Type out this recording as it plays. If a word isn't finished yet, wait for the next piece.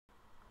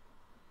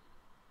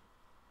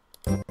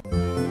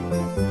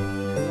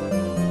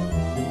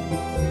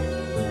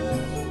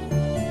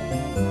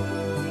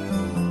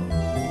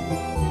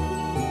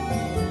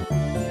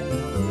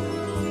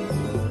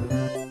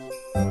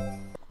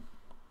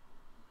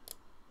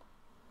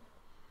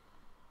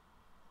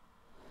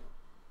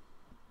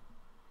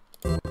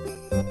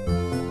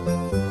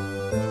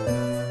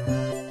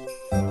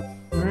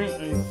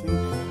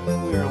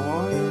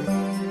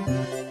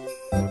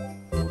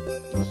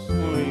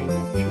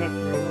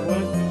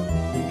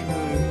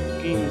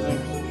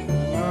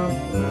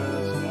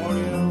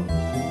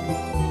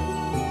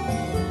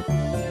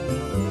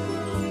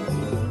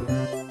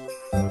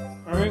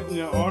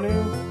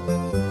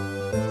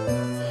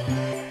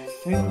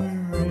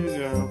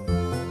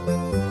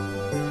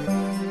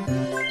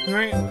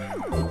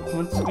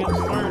Let's get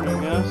started, I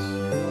guess.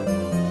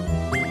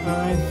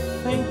 I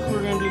think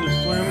we're gonna do the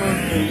story mode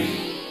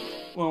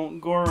because, well,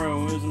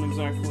 Goro isn't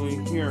exactly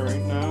here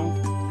right now.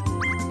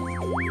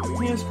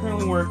 He is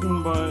currently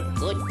working, but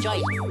Good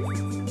choice.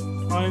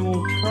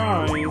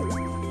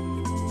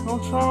 I'll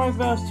try my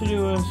best to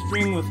do a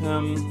stream with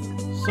him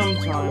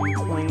sometime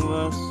playing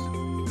this.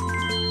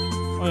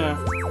 Oh yeah,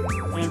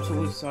 I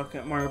absolutely suck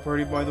at Mario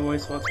Party, by the way,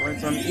 so that's why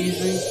it's on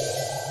easy.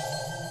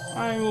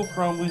 I will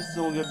probably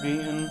still get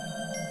beaten.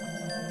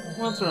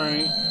 That's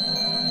alright.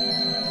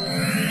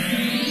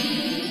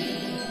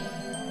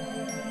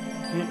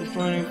 Can't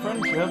destroy any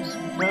friendships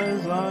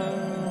because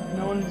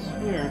no one's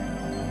here.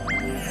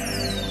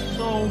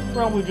 So it'll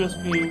probably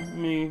just be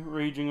me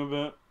raging a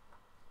bit.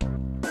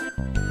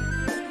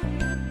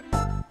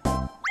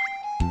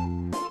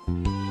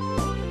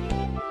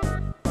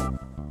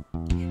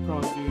 Should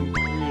probably do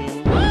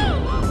reading.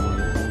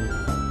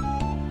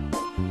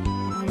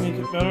 Can I make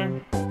it better?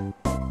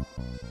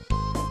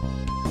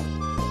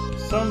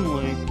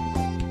 Suddenly,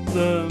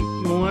 the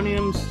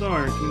Millennium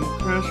Star came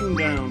crashing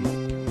down.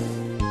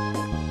 I'm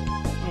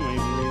not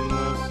even reading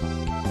this.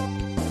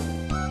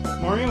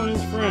 Mario and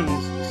his friends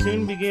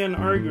soon began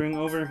arguing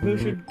over who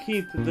should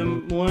keep the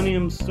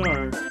Millennium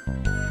Star.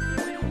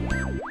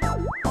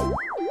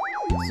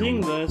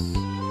 Seeing this,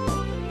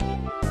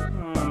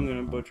 I'm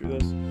gonna butcher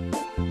this.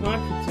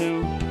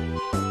 Lakitu.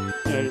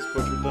 Yeah, I just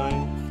butchered that. I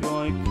feel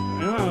like I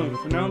know how to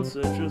pronounce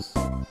it, just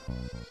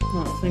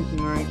not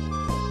thinking right.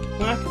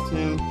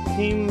 Lakitu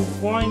came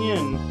flying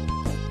in,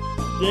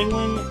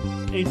 dangling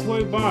a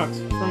toy box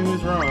from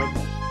his rod.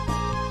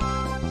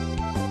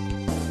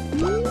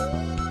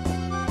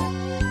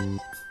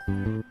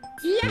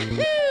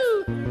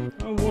 Yahoo!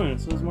 Oh boy, it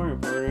says Mario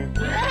Party.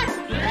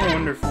 Oh,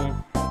 wonderful.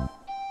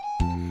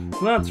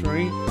 That's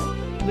right,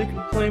 they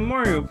could play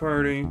Mario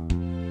Party.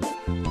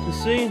 To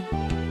see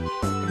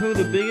who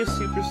the biggest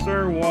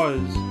superstar was.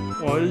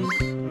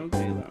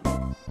 Okay then.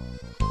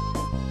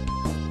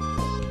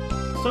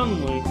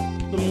 Suddenly,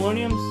 the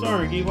Millennium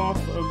Star gave off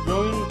a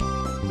brilliant,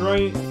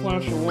 bright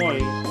flash of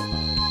light.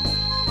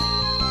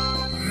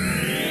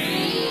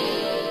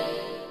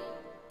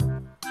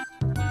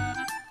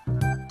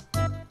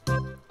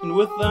 And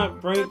with that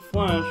bright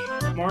flash,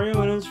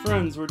 Mario and his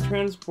friends were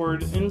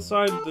transported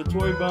inside the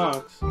toy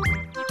box.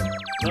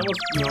 That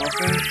must be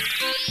awesome.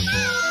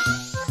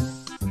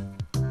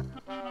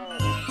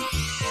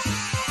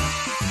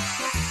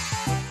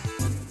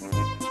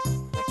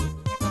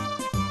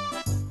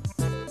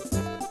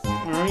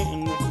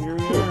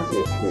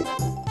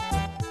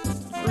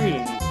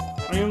 Greetings,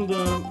 I am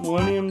the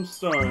Millennium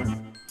Star.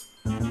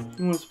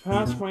 You must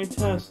pass my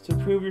test to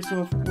prove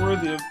yourself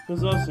worthy of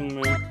possessing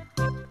me.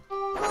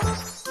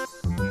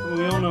 But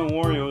we all know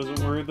Wario isn't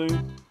worthy.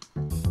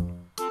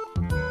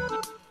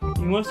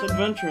 You must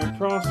adventure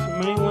across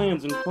many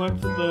lands and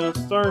collect the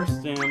star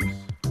stamps.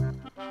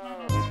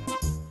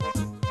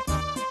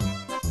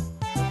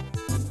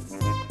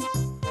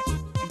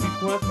 If you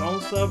collect all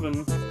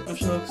 7, I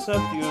shall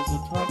accept you as the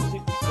top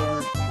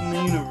superstar in the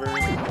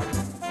universe.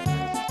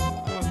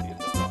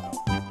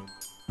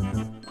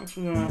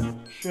 I'm gonna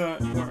shut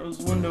Garo's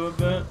window a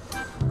bit.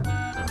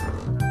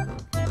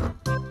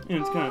 And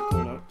it's kind of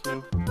cold out too.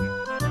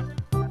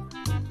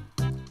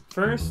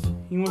 First,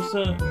 you must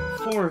set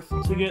forth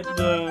to get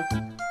the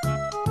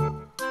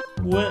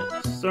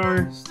wet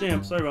star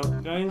stamp. Sorry about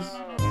that, guys.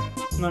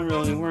 I'm not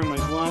really wearing my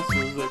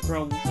glasses. They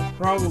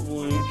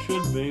probably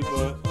should be,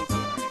 but that's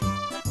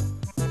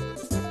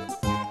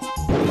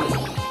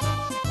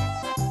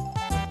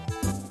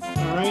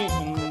alright. Alright,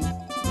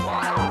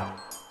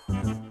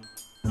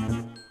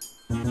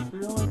 and I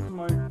feel like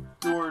my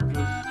door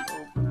just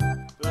opened a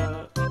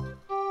bit.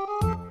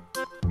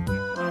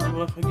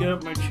 But if I get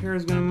up, my chair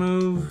is gonna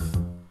move.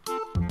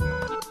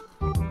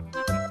 Alright,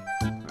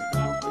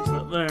 I'll place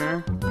that there.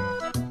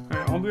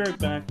 Alright, I'll be right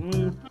back. Let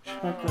me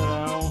check that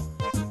out.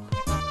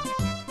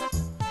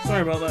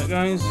 Sorry about that,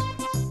 guys.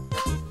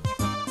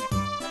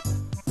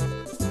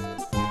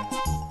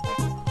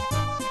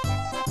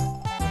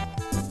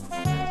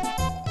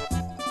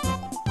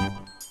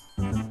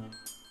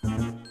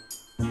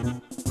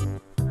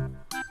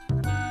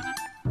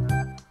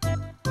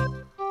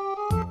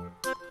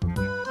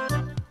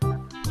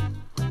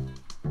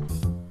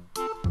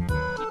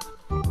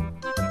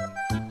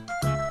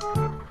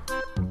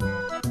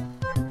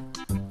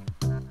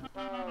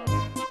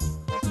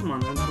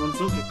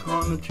 still get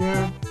caught in the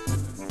chair.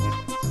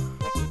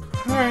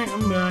 Alright,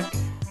 I'm back.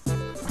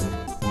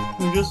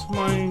 I'm just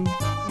mind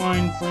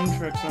playing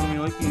tricks on me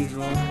like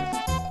usual.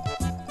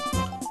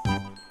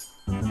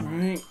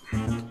 Alright.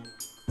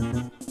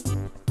 Did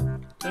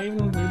I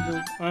even read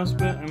the last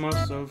bit? I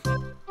must have.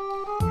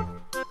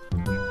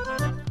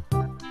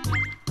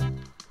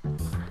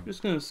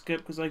 Just gonna skip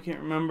because I can't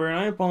remember, and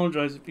I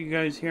apologize if you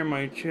guys hear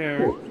my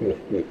chair.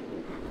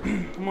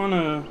 I'm on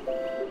a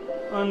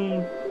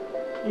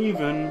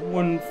uneven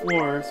wooden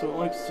floor, so it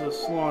likes to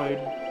slide.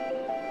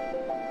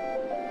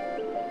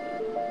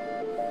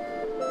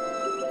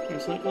 Okay,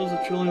 so that goes to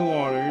Chilly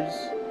Waters.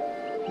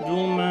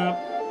 Dual map,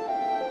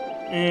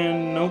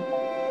 and nope.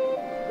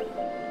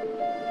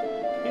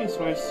 Okay,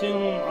 so I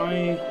assume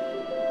I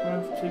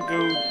have to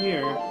go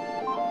here.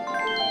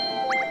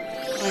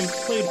 I've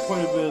played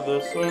quite a bit of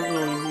this, so I don't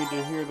really need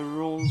to hear the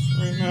rules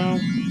right now.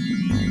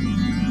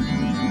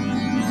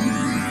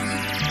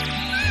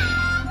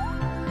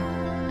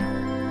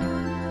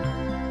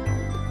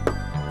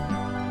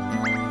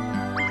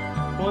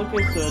 Well, like I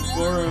said,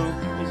 Goro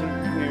isn't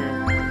here.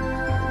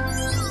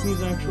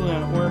 He's actually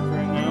at work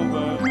right now,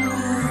 but I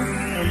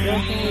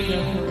definitely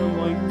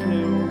like to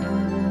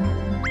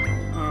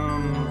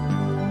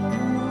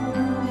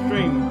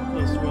stream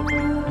this with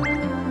him.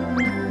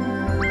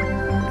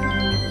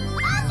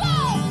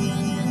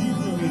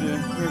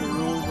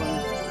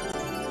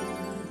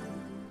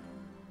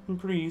 I'm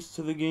pretty used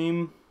to the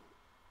game.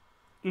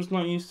 Just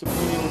not used to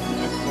playing with the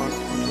Xbox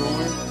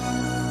controller.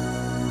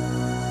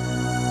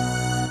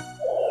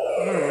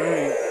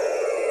 Alright.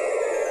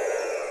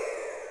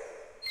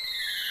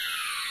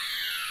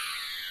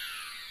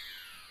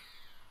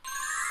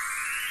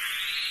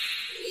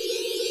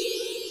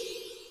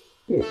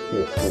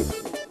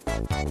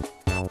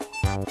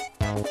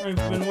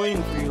 I've been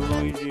waiting for you,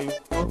 Luigi.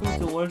 Welcome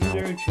to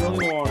legendary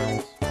Chilly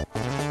Waters.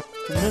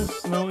 In this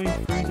snowy,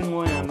 freezing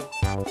land,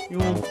 you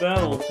will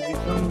battle to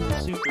become the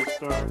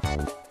superstar.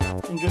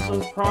 And just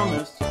as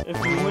promised, if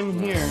you win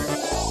here,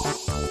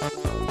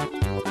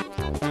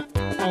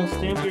 I'll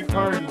stamp your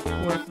card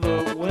with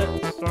the wet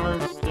star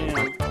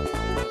stamp.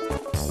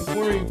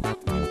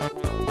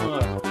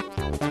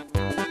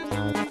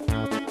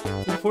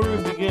 Before we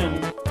begin,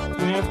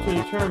 we have to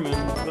determine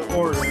the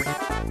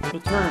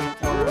turn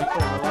order,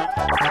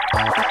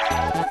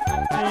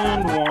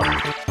 and 1.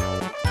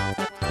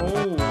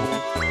 Oh.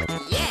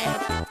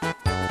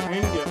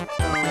 Trying to get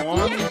 1.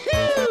 I'll just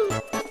get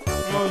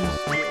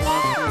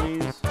last of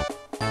these.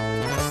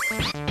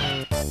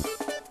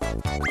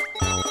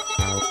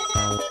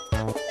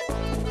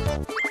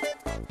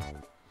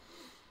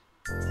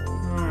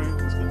 Alright,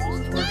 let's get this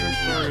torture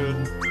started.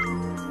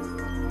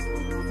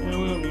 Yeah,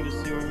 we don't need to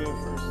see where we go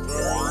first.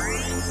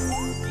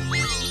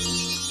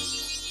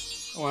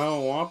 Wow, a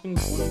whopping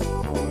 20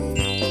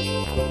 points. I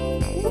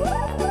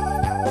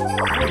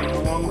don't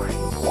know how long this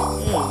is.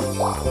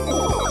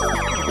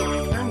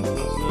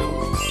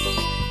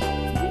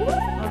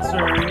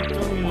 Sorry,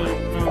 don't need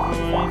to know how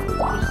many.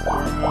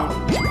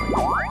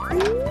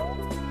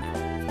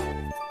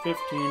 15.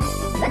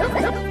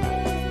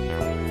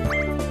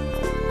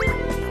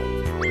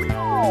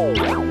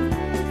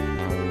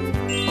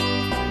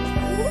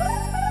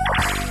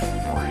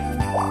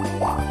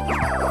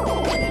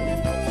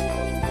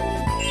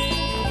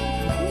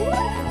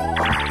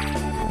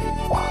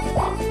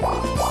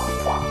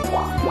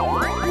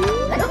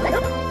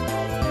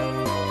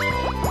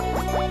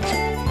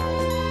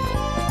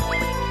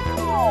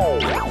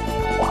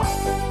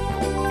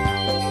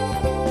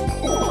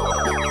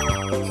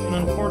 And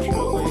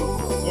unfortunately,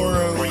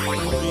 Laura won't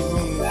be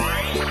home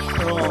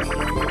at all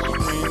during this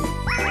stream.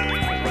 I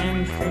am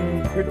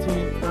streaming pretty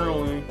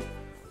early.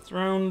 It's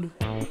around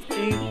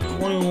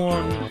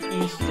 8:21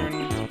 Eastern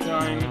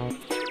time.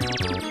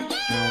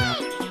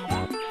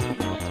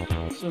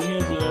 So he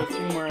has a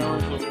few more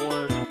hours of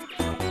work.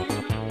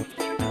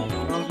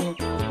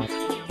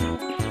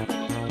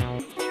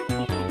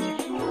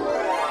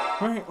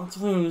 Alright, let's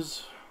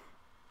lose.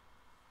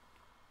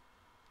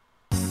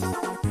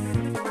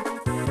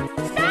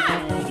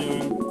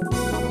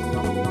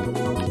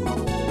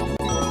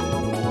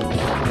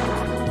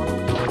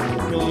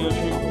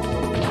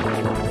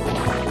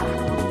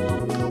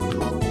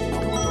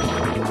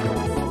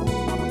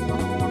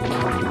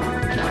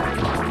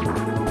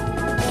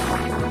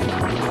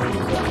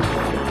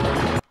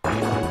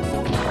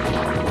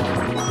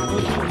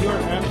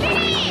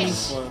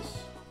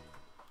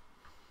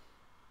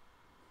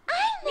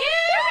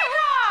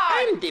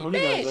 I told you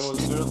guys I was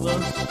good at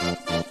this.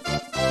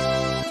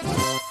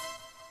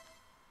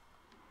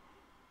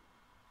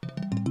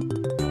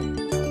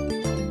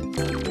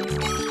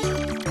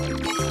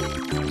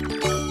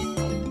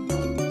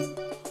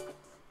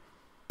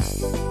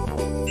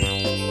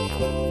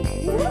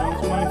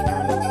 It's my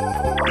turn.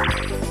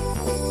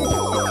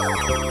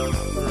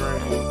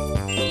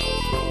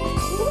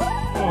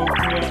 Oh,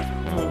 yeah.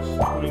 That's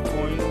 20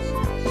 coins.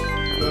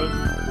 Good.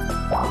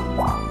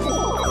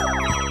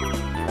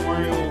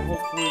 Mario will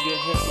hopefully get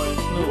hit by a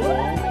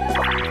snowball.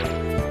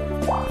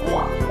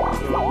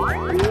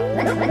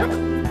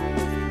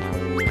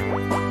 Oh,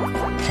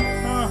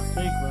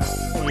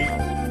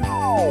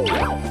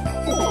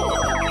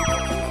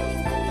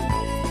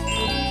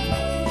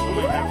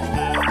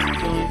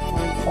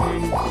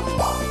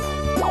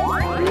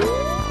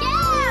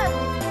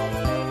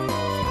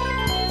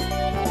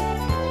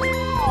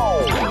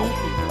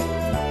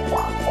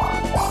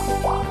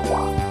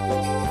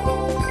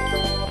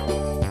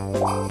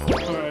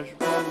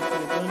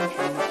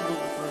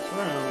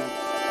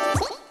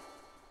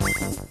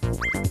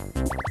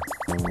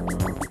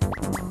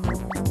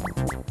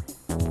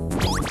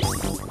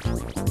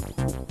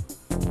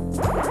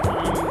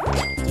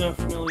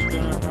 Definitely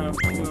gonna have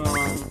to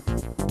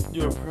do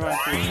a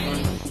practice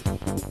run.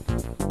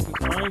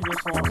 Because I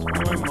just lost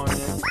all my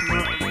money. I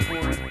cannot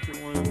afford to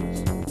lose.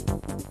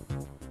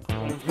 I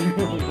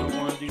really don't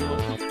want to do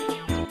this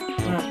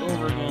back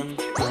over again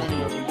for any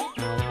of them.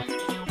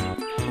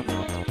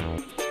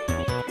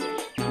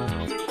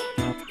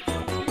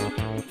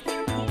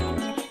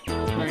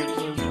 Alright, so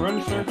let's run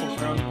circles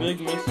around Big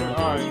Mr. I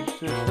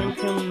to shrink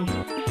him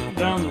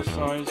down the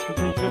size.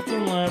 Complete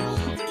 15 laps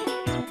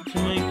to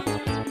make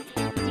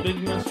Big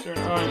Mr. I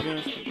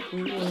vanish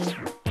completely.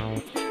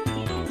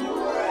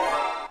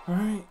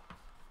 Alright.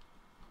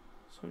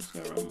 So I just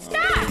gotta run that.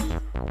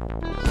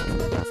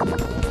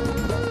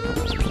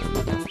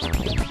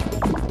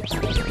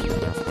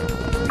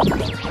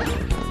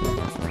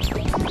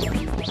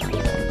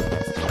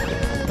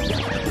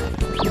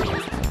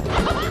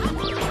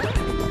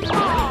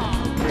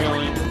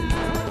 Really?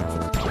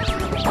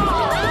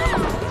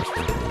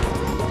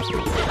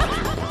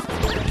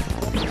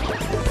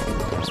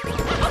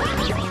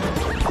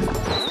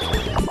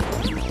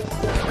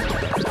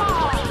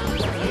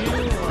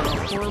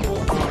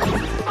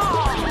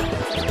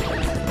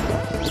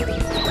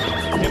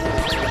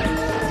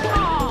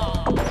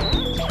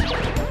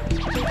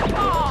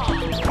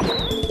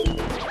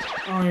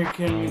 Oh, you're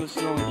kidding me, this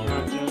is only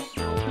practice.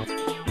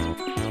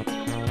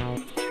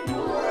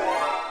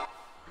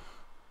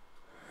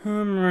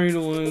 I'm ready to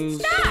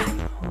lose.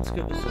 Let's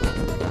get this over.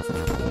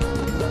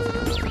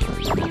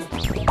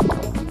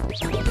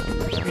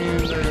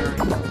 And there.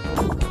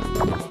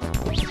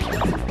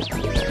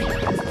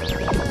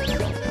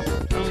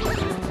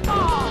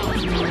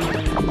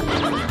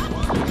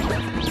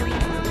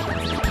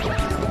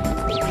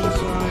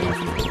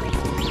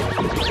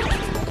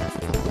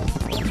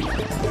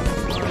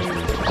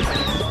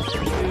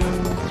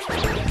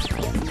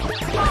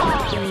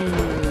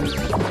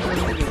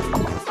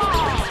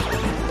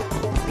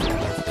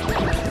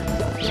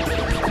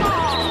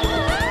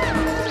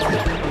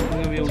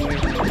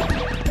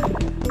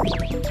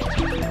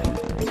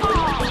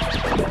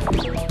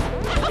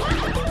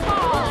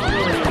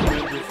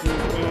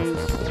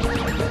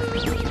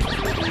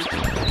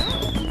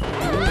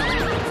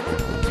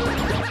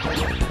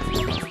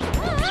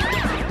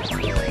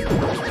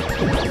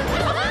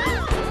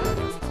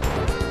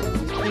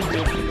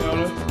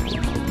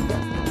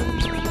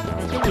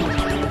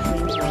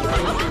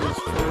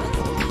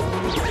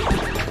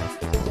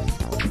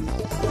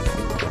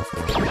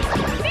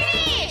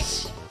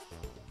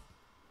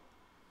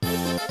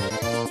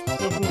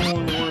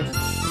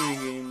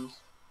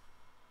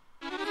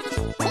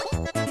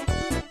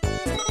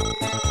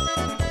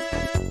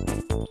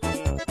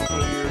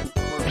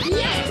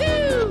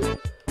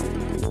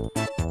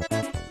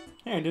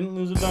 Hey, I didn't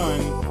lose a dime.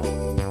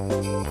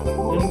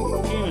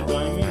 Didn't gain a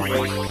dime either.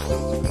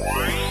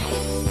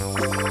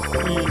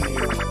 And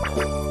here.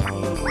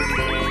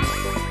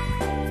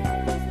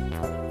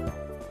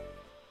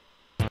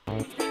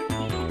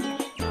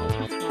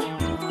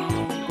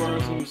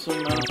 Borrowing some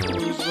mountains, but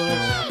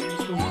this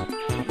was one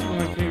of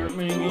my favorite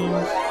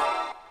minigames.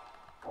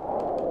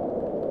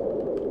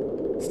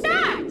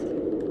 Start!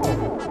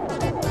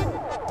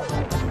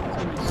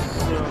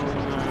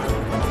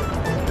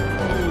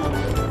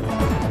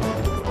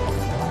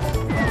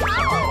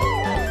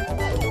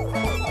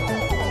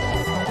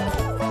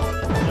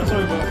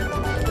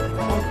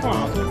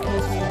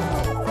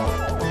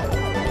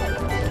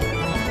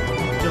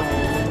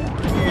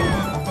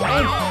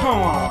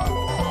 Come on!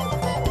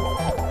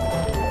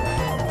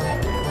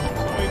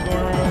 Sorry,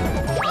 Gora.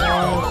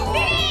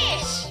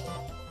 Finish!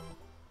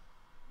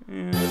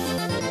 And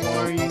why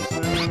are you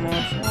saying I'm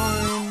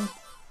offline?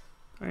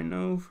 I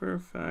know for a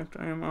fact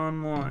I am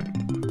online.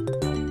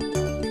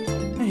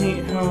 I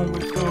hate how my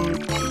phone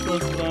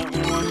does that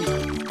one.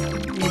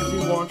 If you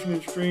watch me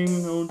stream,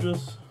 it'll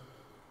just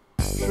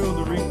show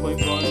the replay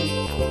button.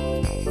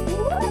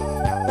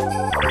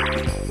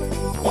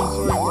 Oh,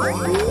 sorry, I'm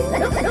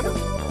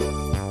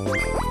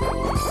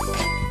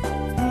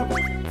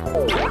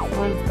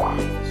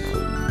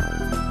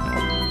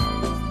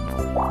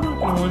not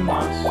gonna win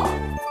this.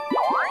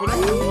 But I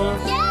win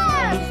this,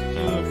 I'll just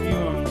do a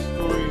few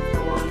story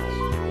boards.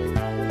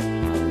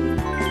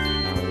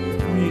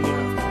 What do you got?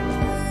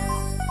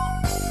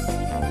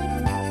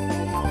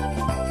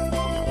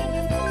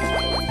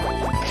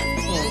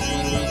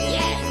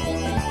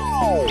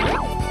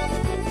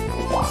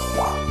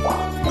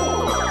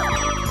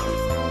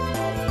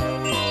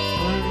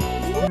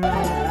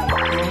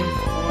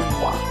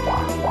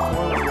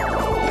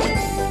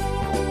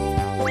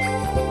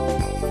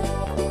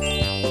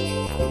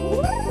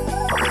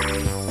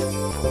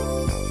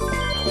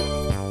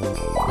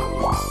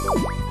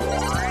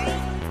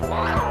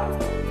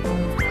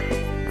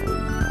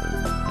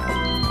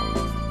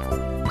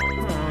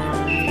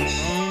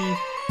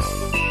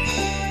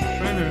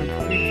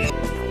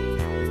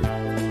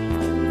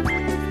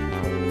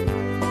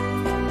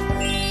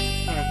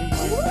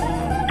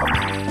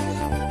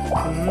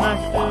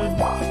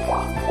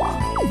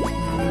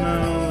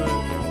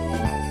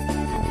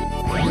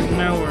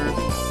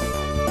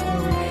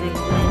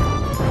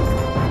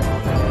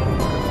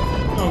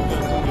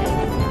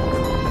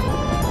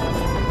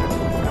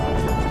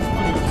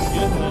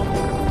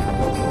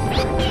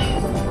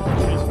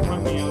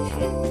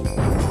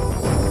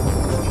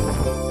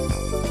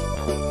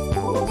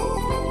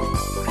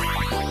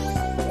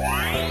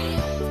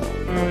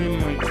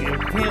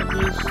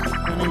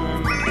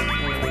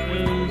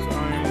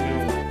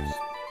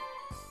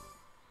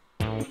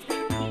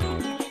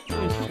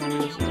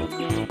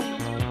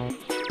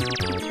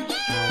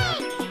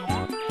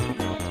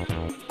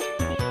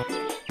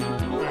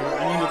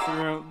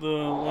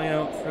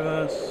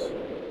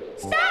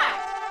 Start!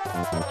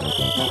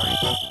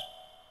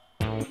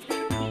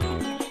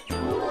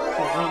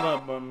 So hold that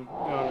button.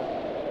 Got it.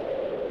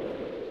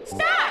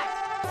 Start!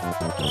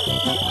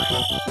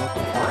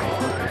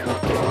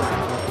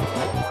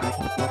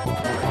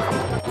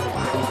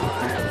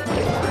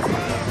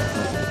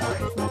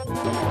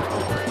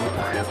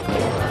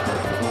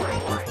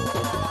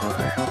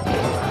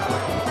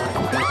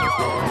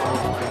 Finish!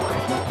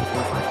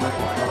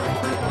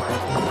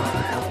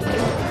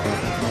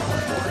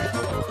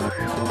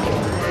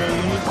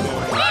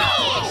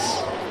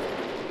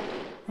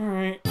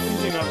 Alright, I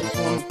think I got this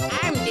one.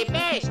 I'm the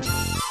best.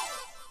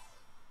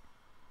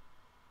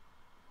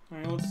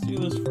 Alright, let's do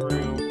this for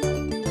real.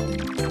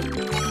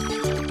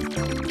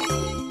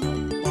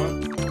 What?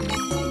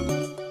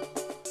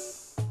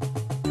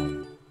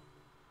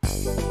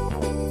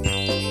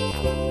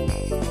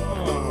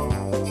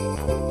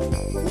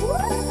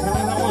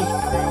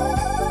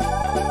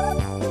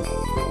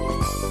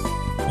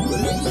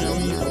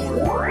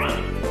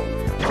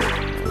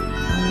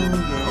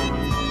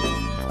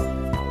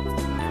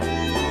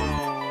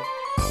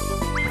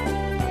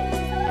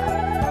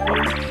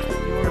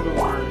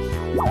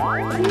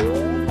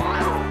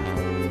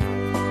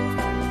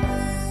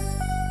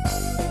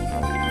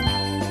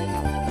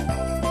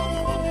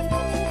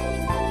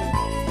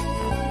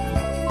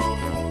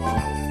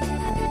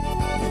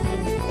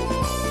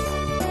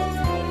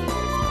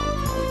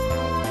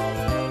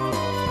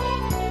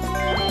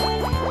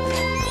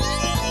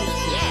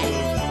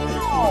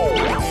 Oh.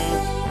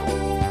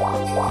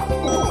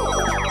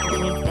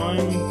 Really,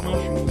 that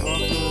was real.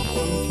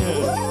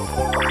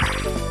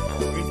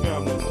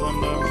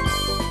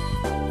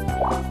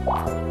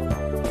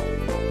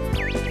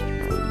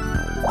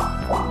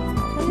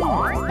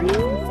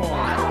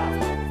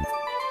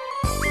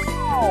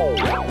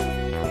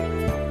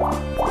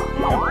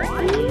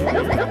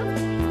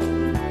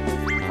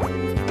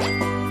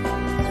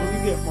 Now we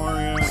need more.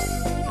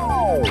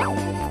 Oh,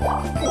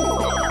 God.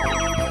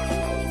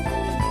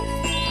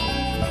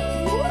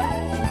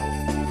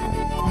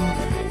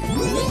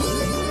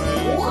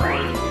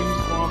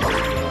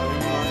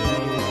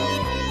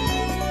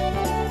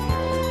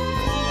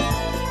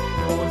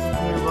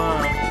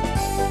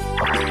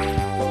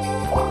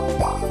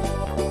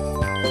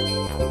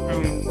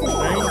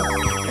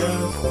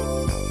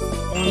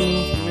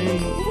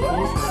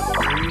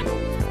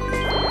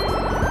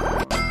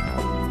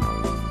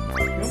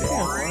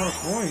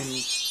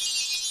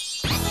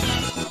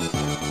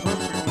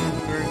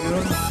 You're the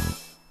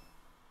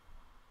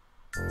worst.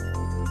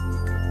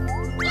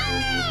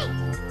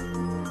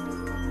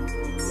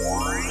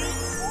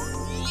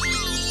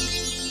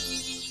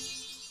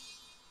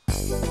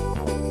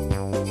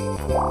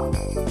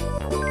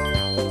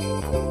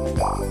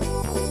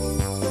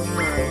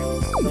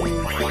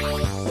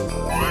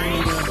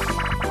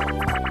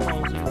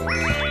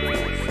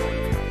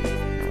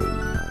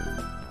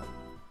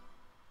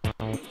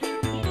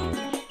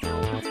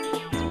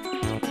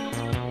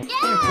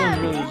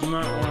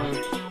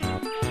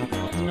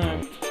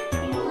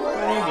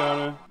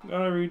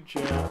 Gotta read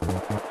chat.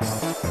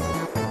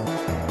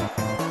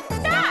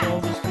 I'll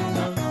just keep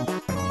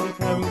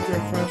having to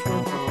refresh my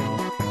phone.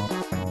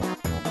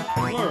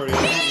 Alright,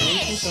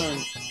 wasting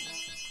time.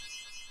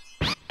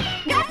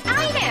 Got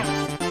item!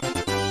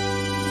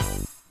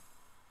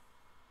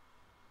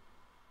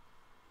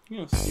 You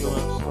gonna steal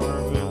that star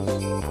of his.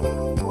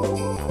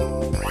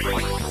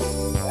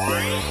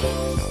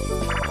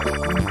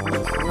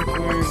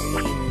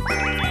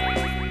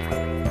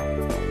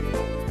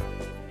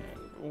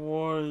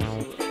 What is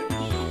this?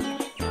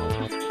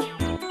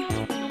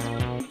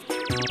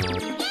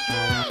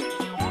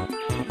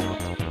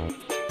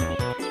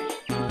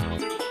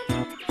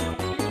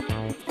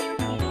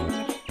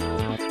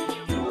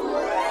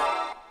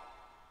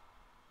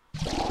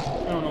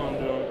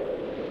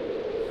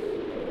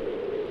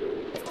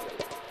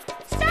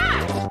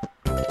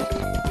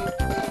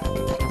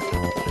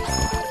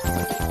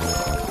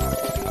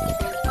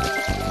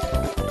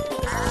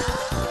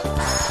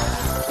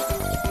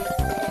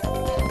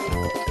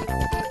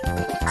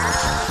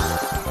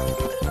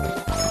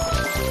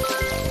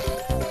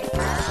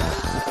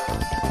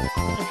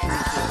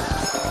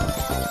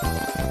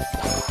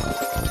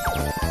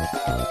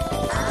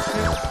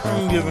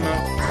 I'm giving up.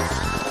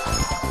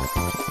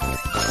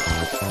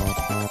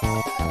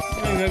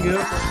 Yeah, I gotta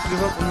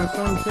give up on this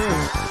one too.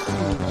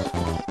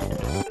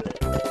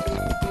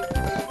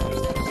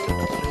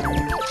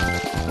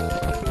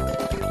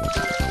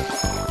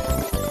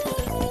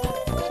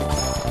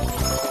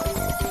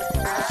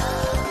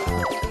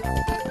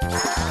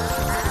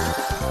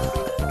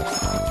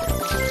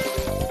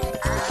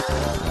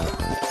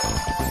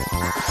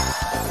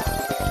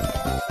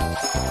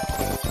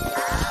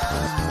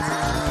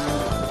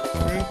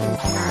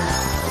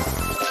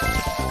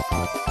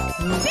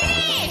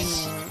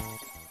 Finish!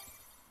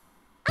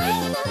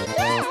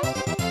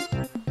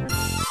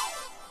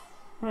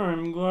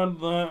 I'm glad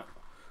that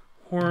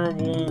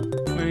horrible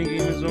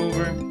minigame is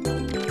over.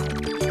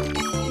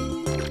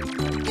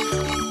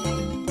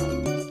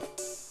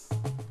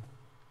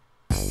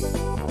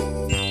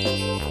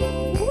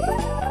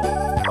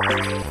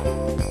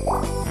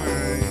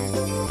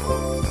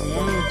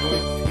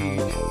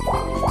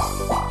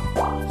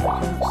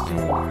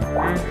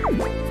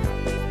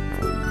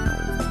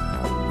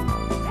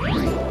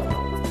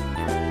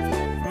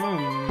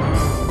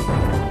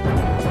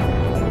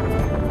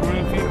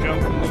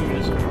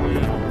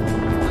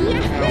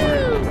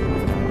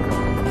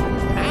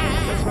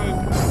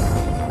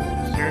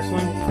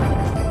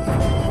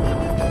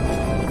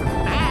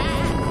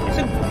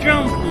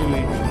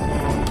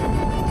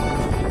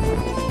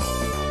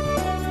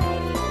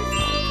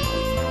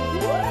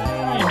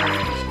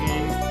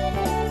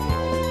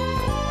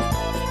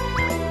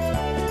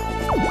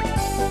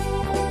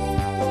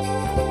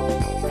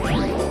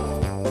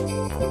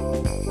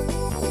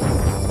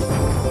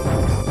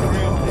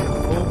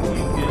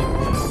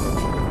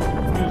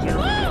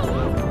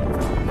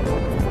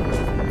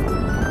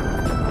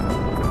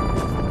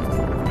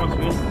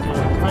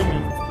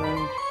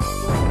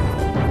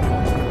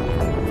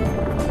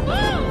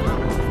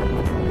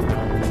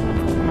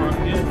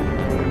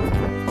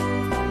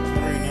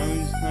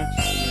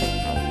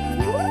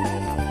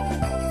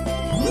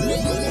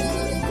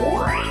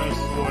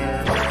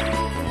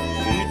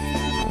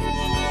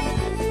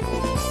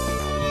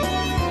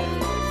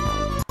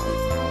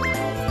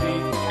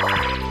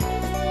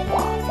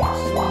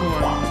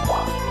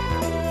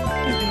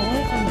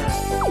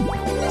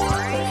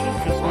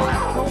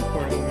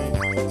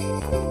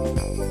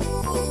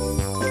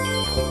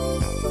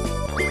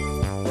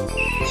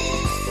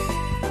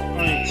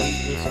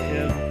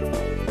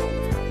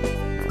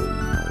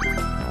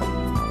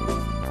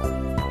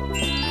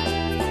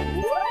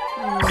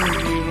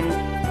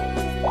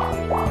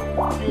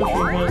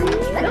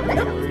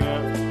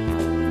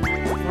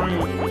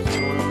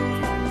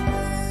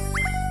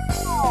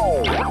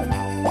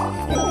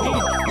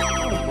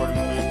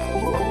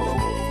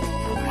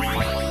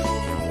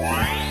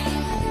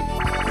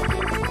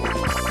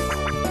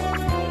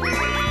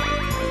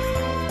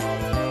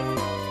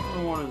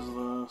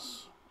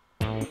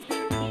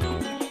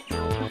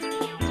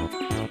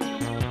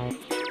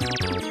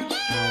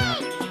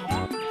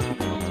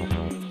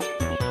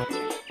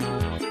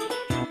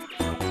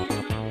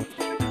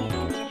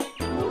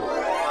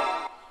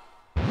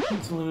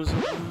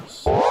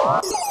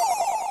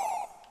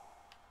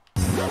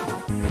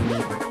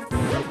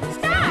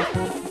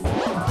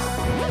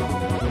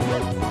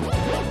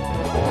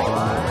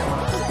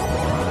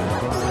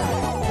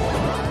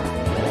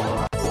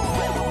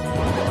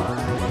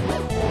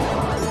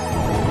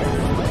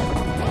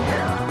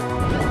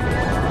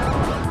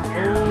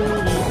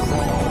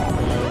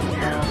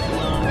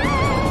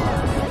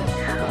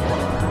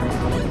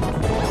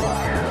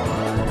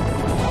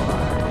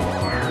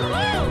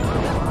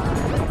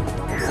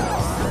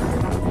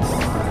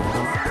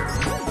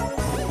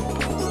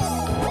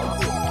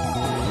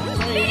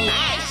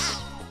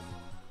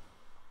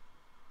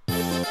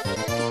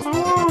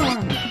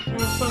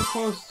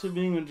 close to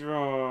being a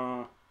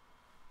draw.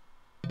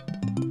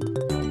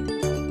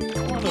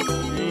 What a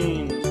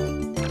pain.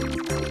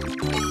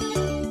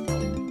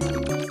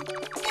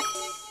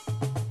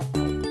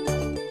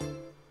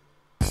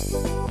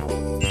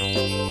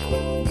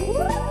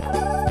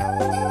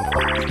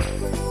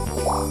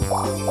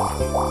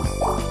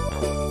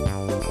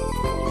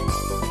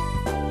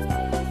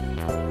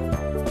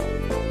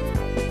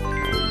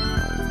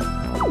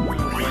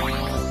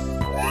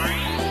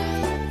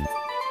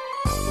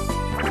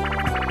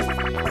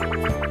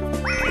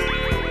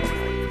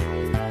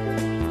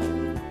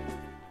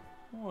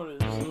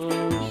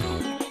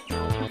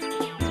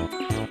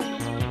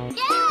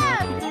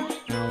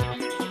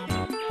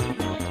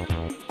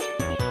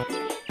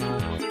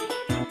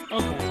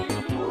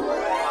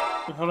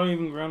 How do I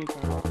even ground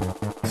pound?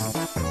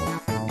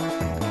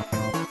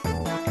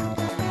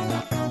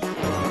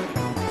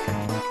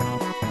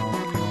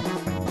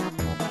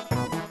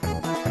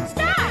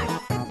 Stop!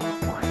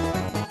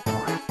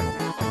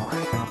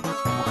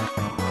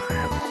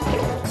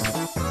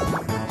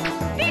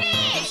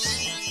 Finish!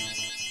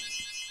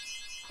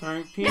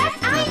 Alright, Pete. Yes,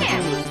 I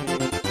am!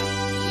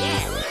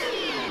 Yes!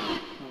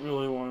 Not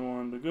really what I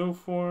wanted to go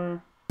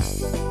for.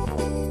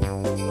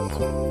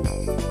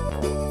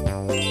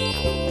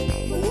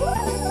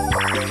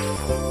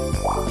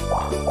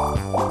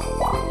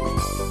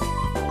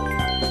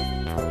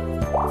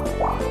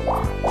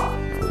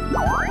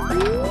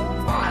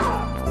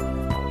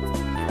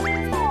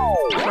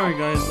 Sorry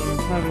guys, I'm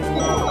having a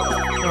lot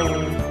of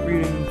trouble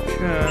reading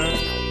chat.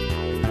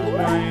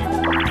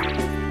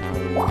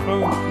 My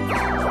phone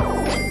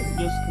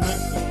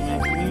disconnected when I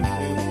need to.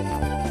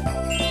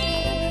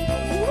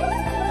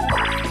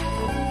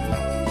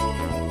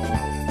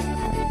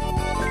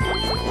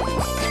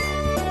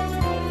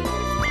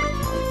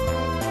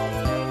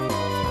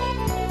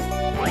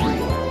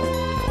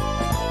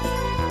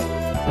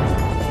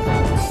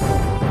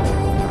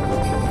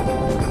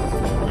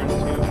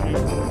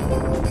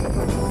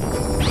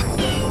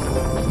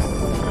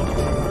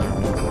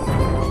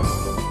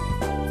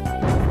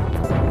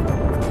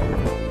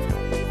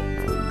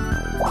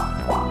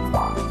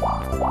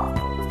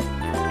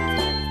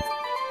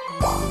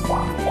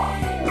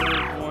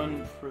 One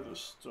for the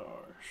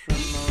star,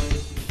 shouldn't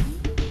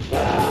I?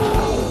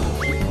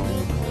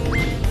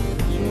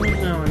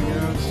 Now I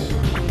guess.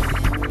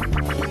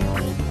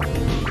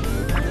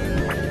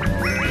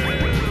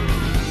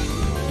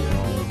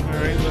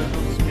 Alright, that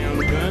helps me out a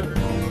bit.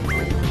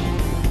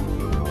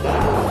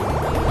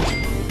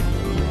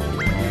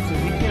 So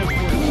he can't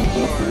afford a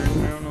star.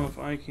 I don't know if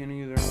I can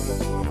either,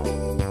 honestly.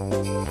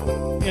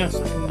 Yes, I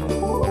can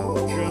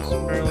just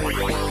barely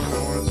afford one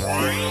more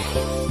star.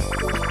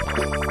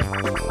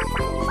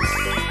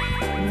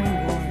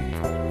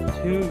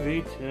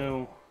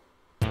 2v2.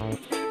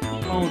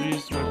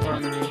 Apologies to my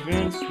partner in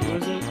advance. Who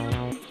is it?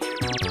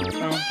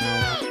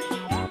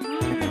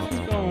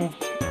 Oh.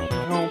 Go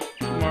help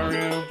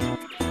Mario.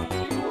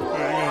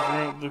 Alright, I gotta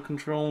figure out the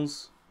controls.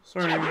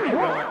 Sorry about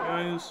that,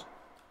 guys.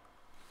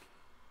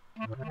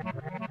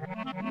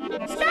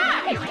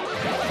 Stop!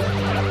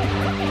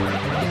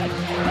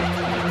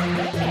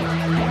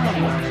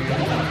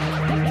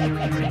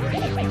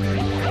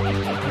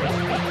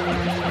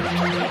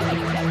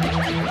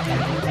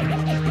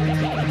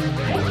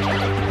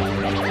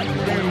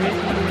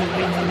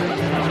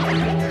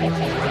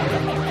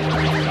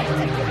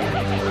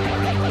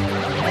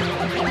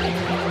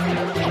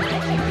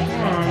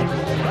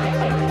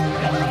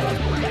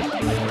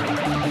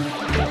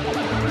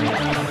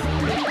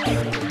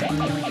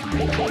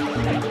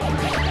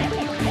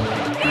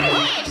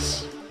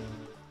 Finish!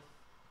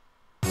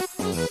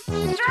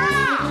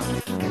 Draw!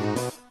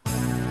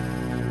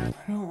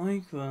 I don't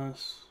like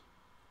this.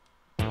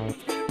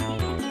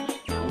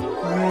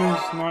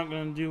 Mario's not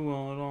gonna do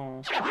well at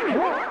all.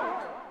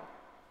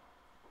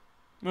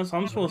 Unless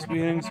I'm supposed to be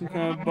hitting some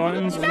kind of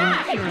buttons, I'm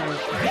not sure.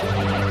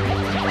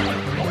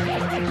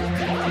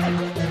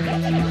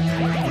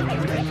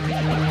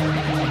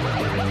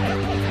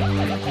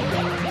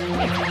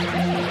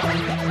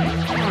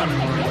 Come on,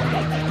 Mario.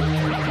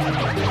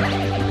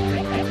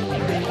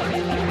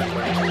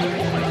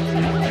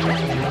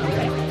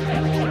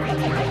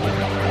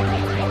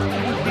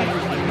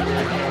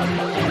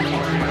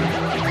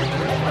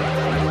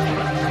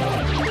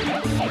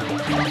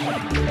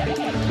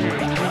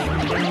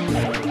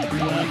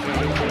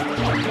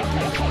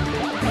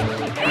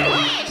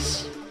 Finish!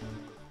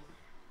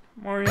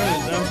 Mario is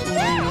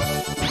absolutely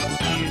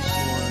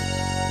useless.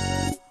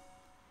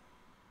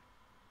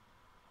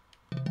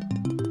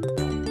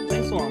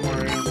 Thanks a lot,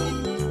 Mario.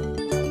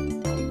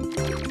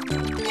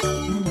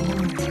 Oh,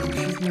 Mario,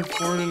 she can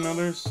afford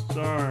another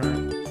star.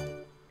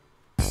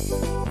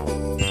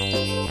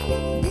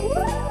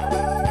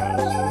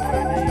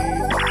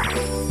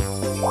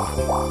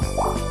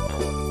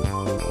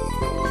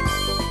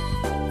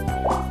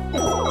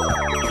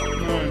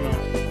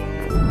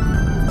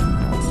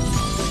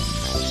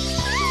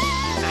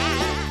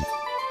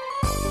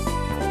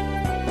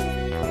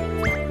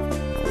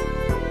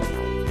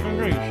 Oh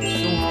great, she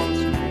still haunts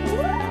me.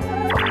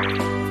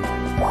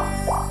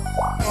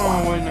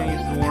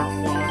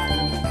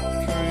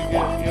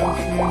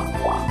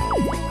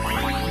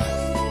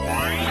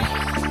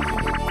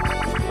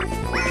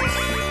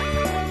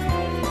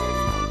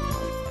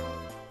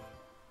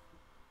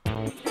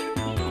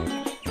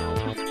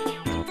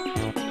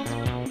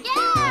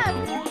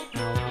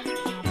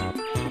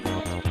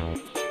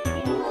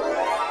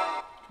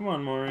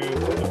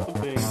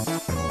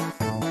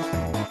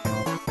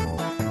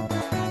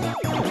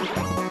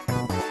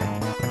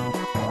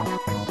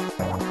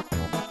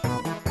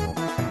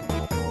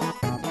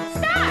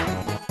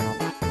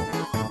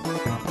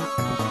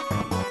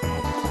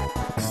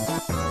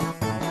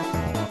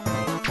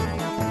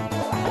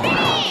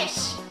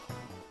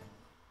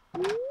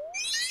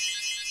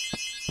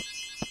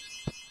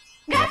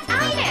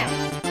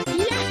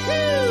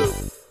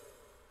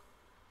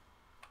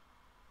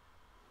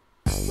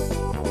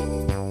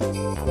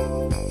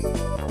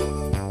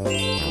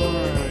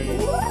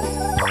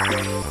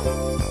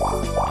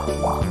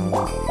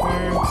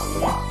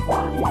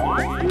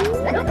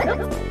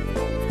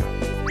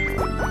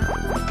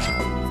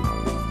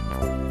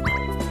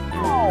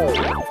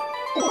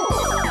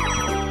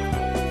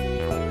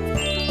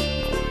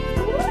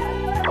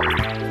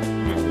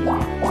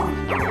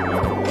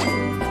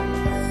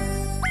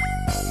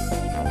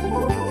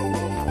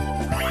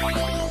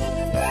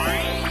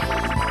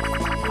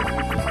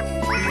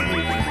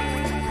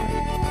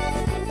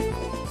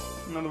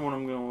 Another one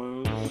I'm gonna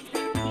lose.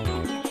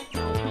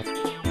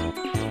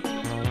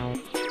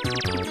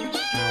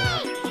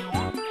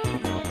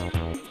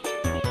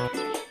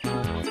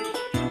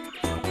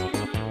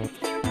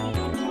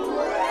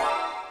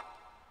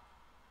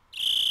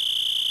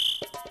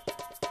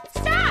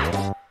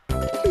 Stop!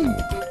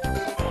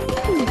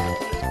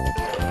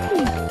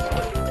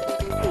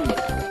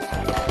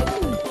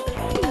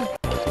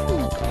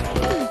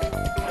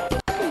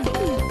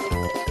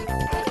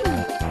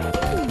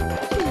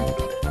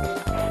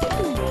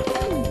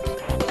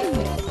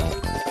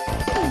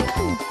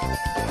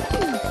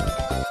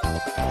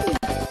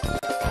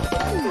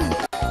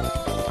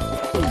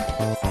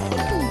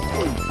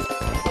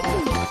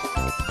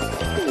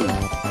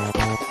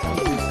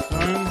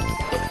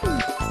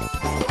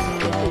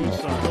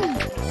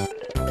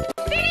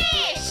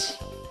 Finish!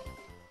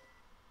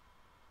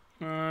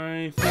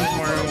 I think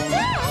Mario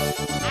won.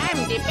 I'm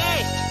the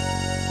best.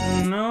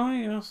 No, I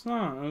guess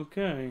not.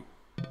 Okay.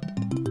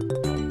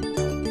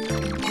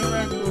 You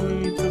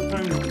actually took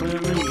time to play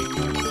that minigame.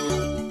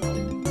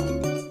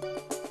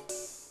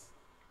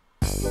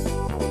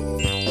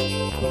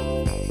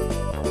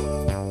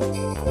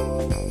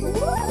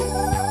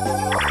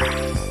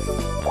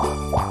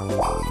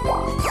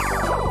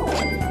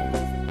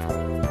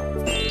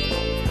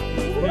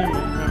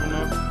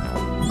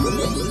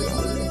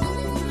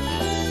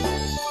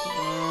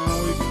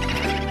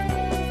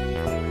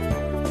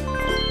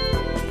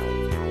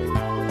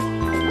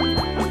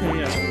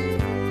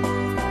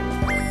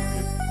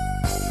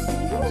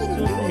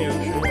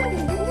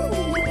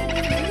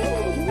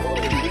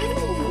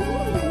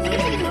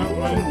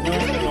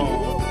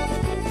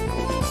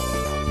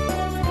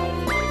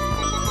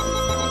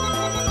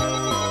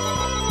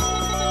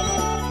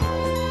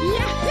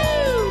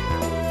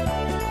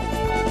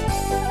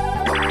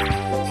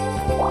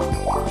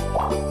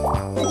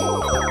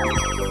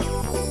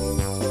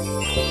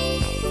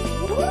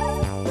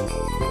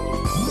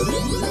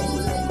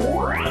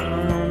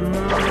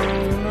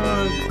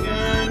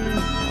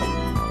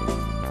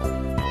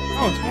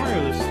 Oh, it's Mario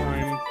this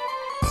time.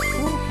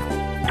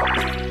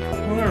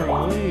 What a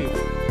relief.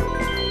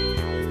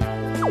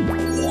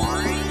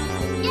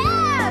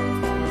 Yeah!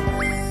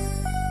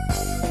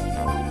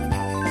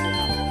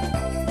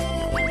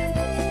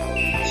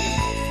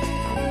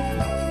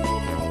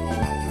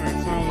 Alright,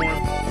 it's not what I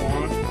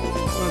want.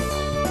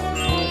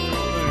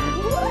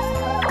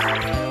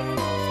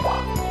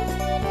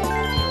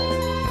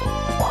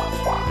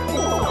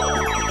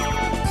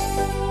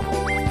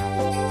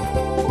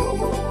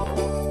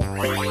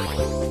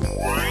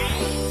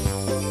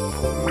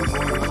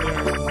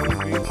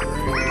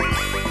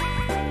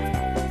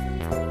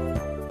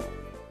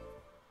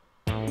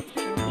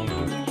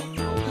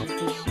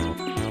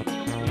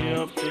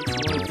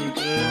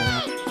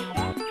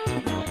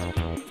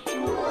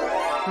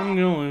 I'm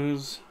gonna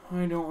lose.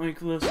 I don't like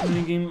this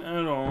minigame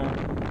at all.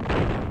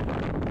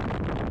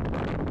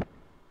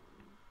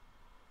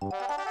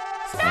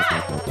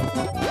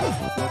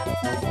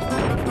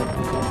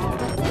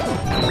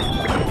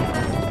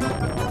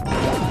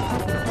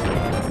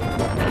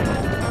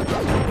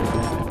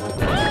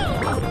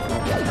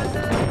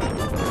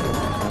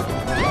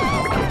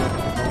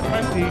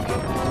 Hi, Peach.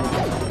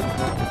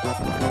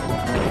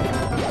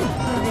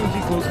 I'm gonna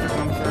be close to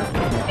comfort.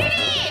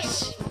 Finish!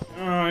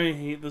 Oh, I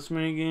hate this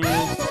minigame.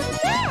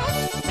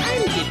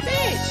 I'm the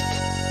best.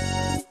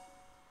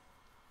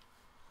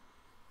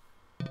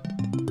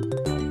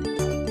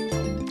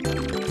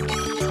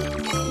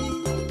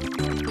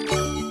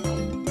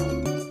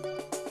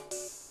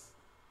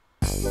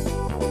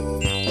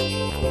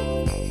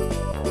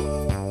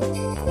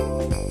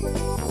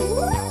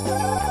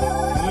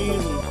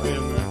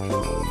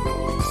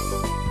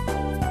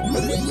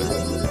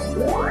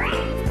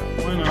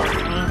 Why not?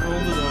 Roll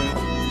the dice.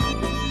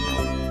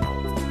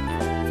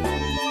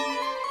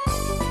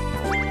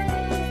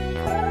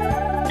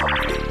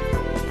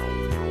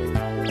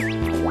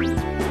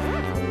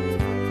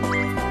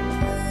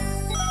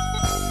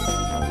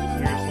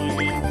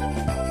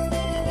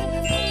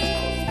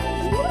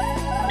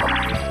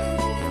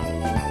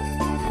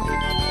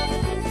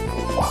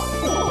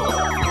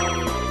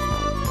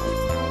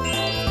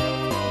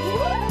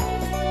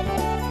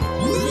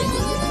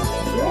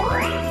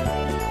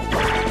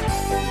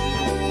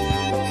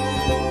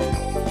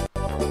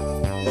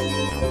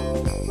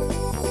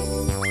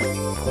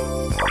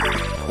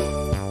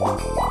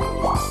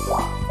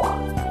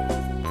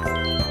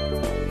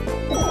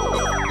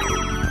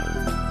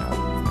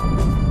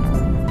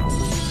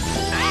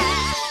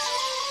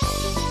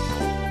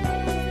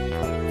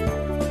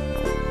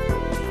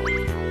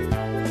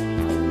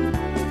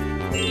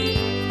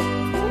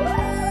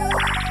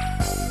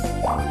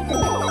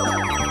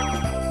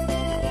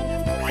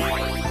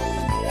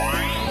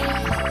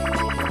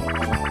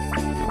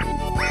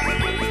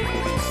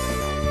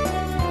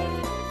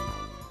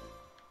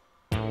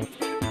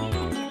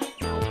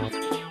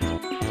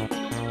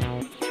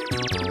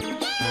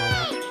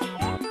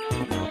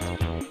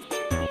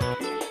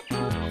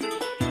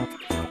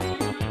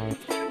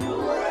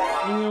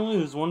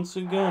 once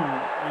again,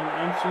 I'm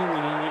absolutely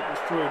gonna get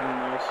destroyed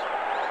in this.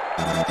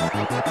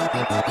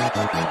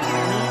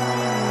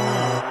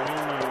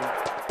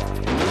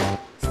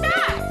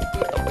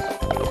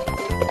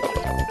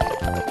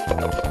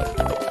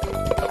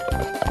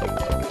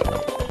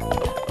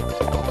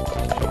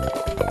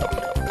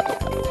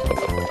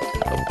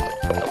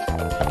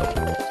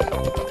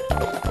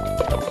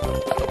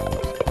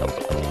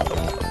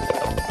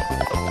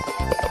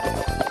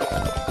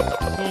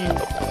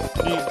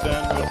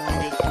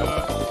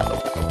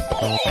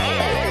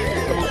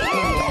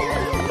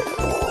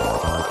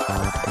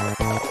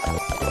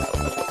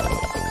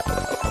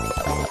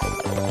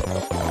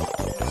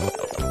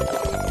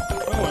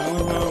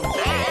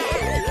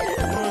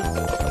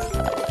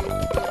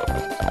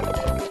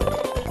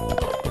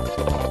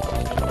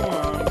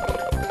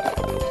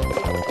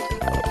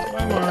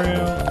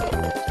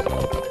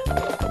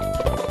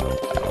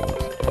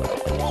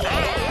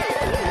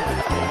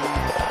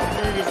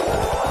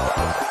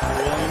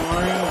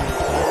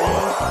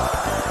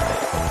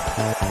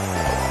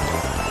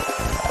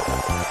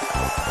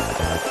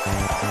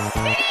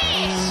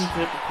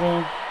 Typical.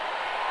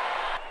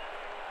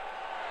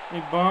 A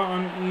bot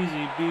on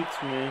easy beats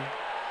me.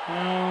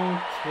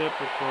 How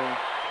typical.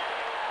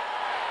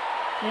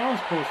 Yeah, I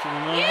was close to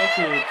that. That's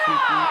a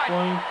cheap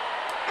replay.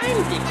 I'm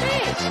the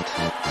best.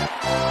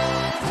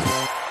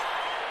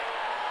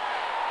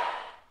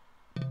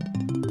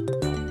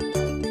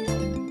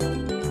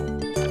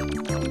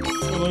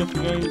 Well, if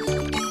you guys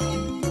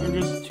are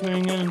just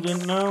tuning in and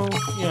didn't know,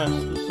 yes,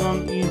 the song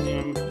Easy,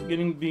 I'm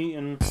getting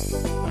beaten.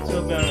 That's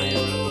how bad I am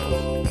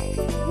at this.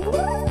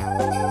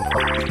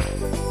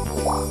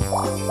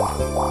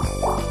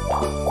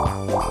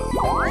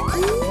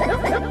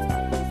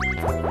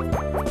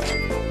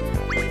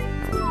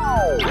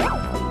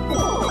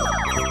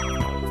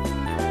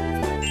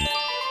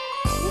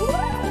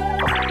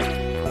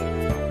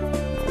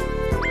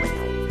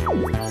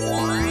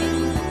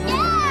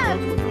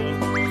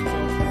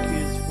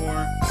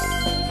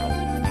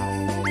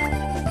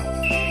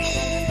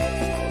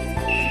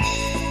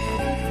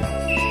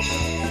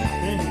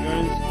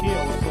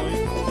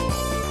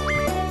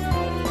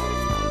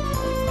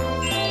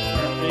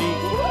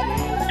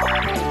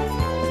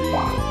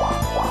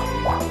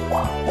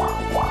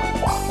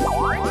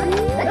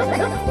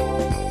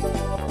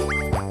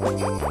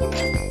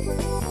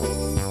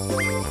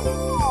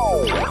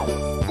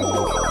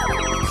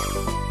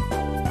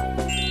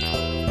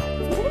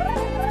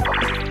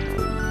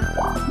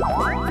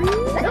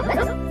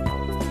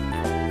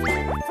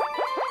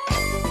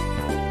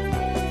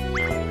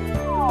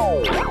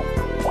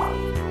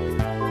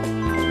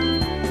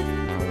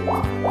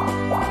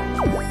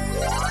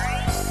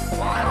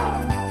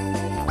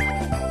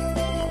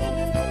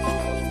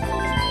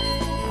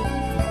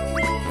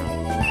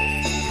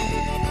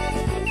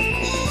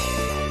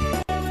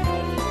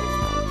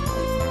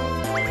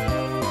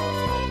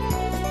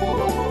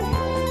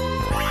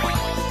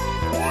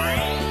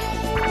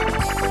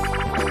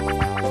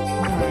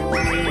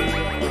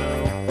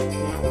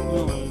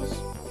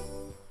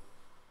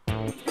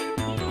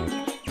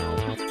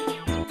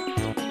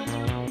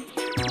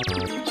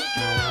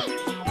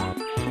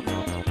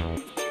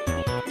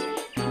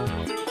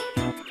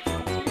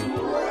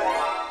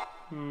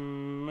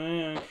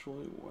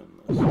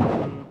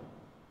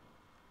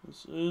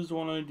 This is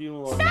one I do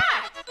like.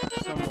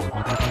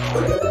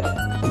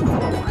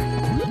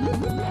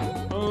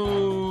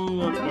 Oh,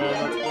 that's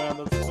bad,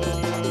 that's bad.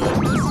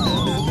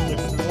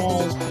 Different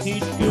walls.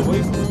 Peach, get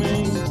away from me.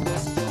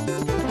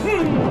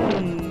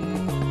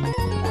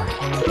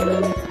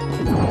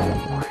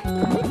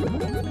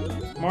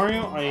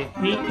 Mario, I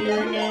hate you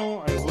right now.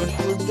 I wish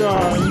you would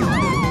die.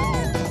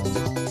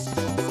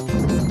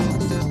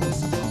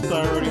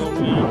 Die already, old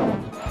man.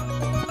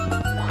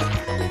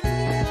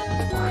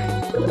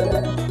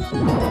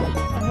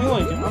 I feel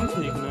like I'm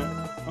taking it.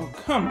 Oh,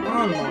 come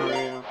on,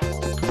 Mario.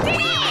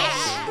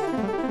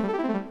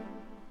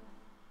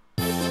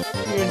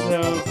 You guys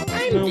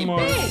have no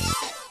more.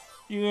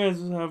 You guys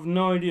have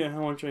no idea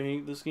how much I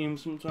hate this game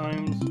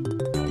sometimes.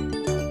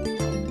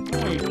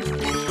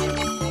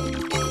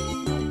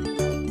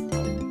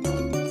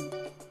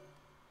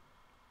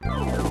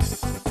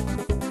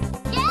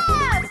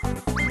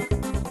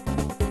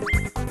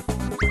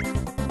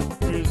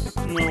 There's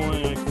no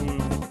way I can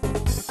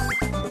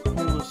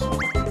pull this off.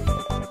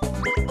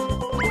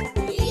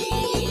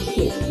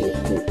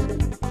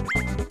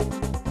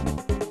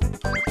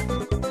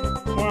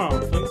 Wow,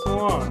 thanks a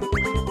lot.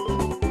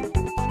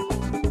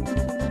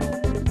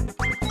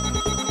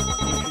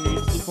 She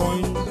needs the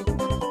coins.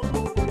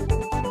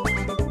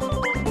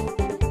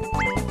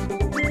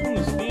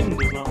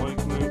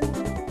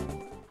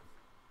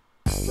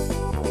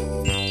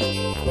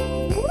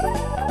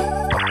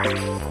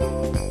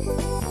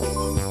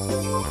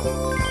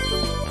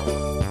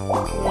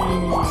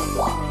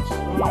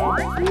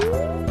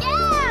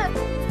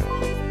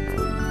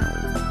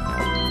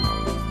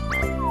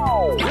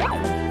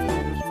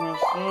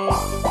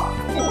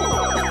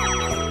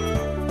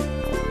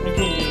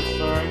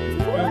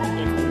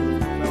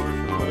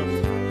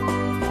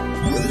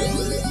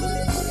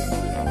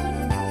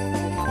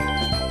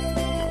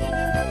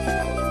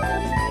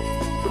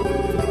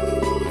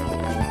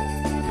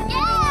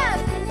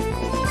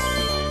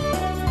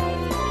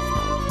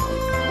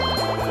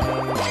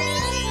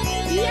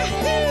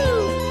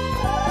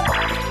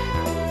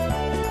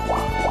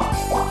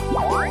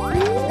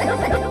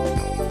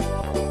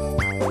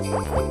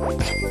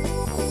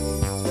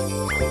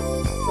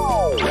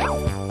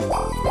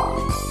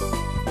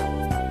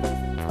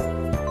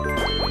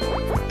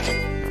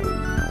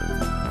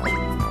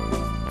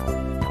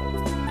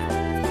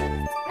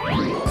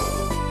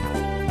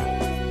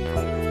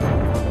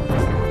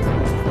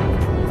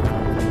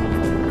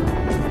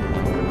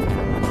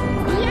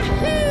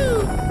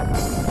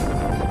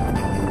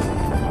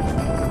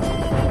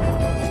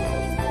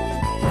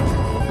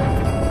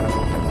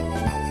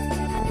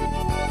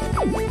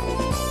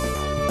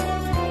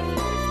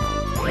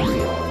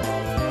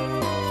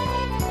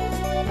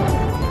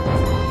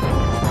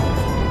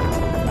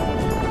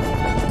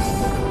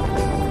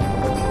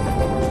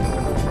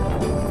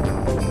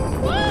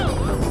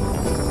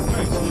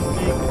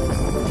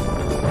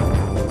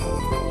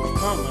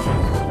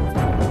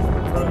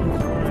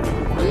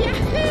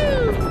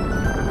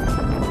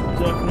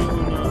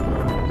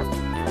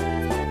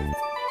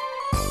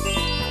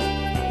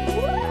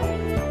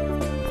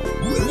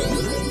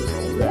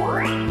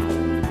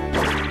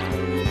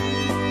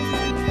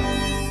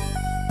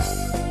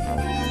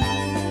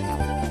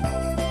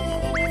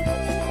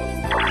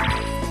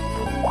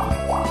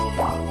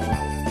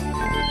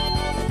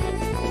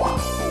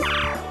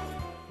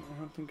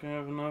 I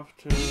have enough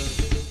to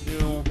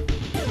heal.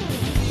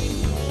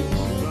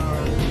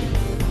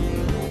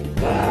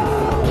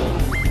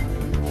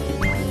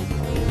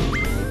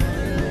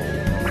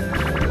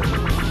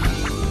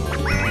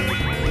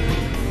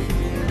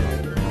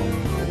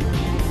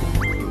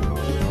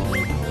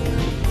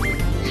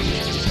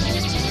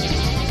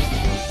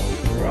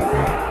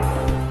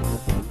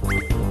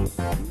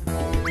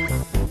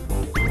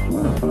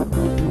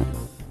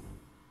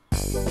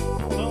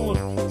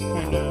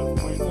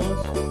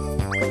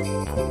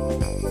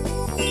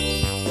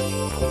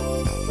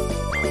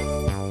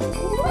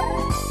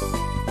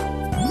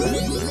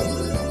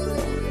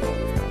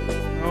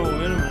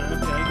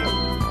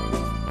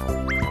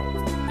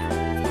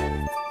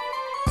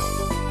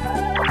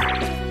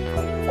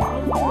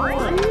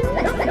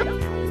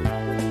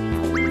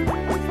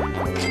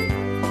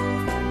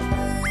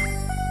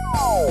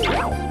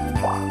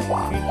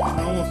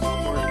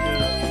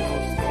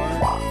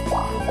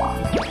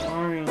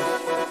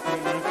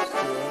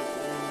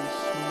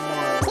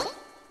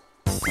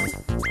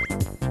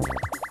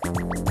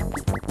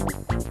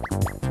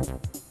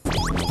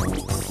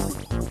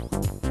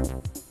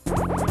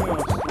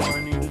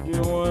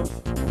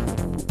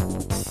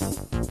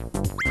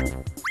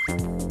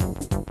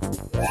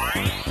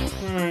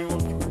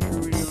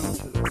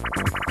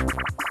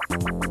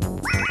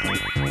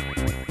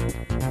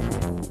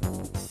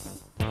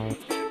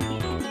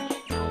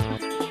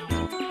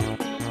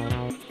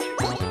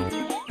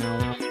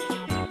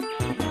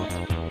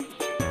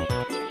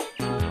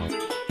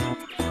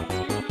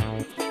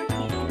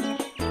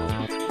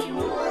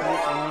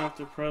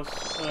 Press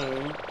A.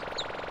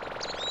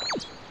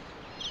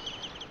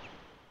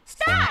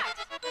 Start!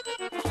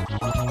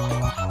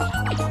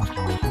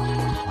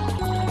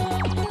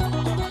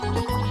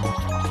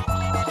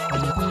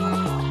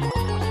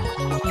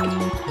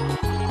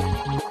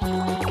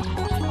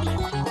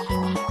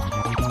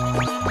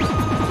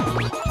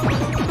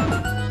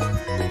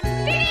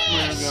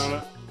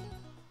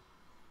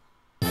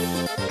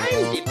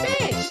 I'm the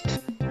best!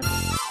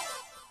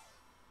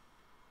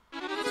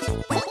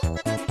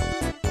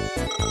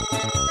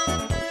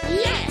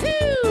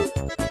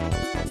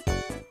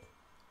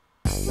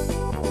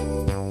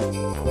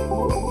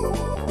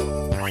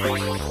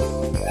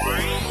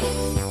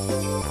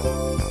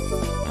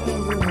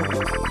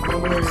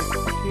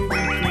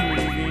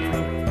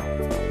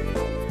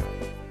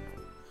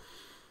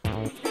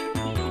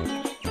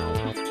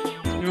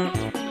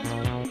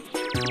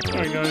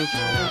 Sorry guys,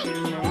 it's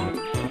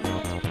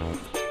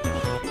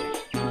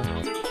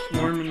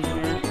warm in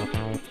here.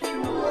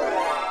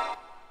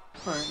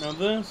 Alright, now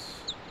this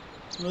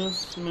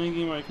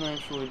minigame I can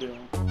actually do.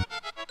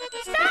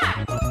 Stop!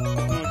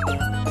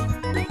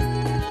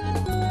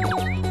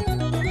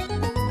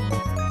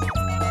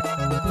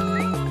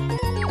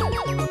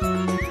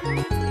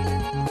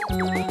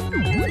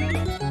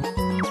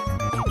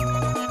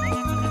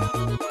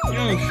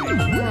 Yoshi,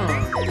 come on.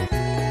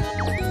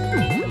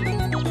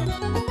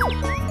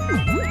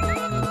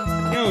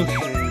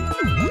 Yoshi.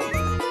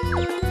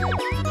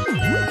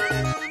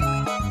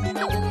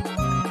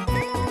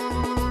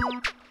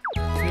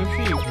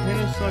 Yoshi, you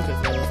kinda suck at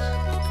this.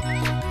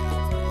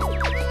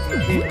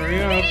 Yoshi, hurry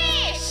up.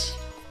 Finish!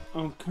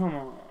 Oh, come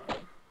on.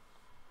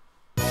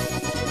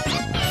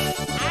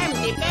 I'm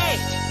the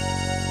best!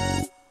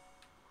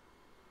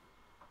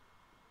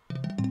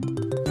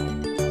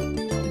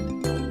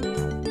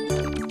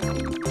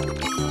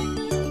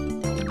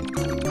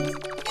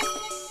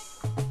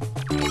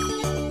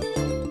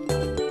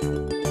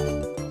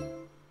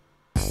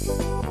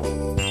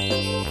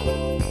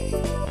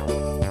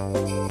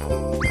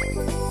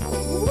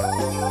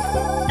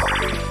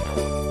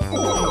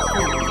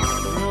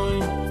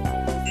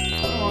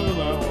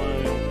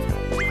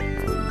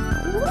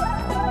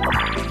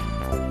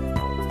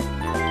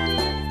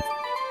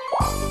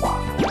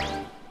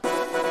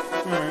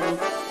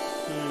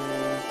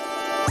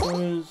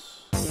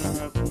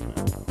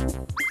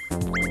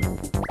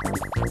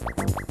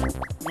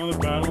 Another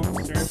battle?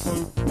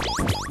 Seriously?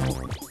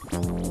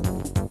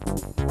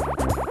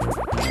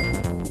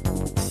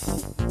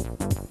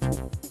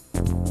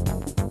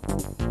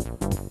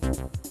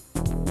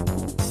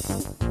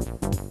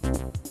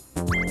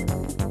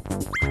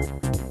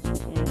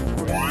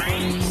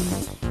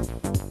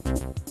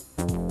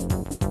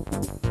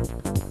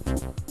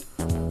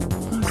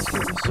 Let's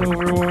get this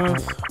over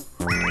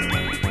with.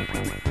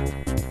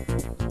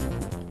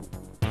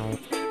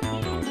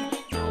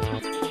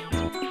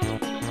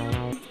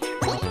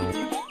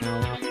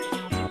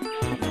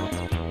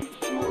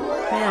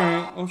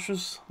 let's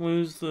just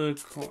lose the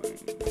coin.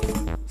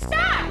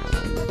 Start!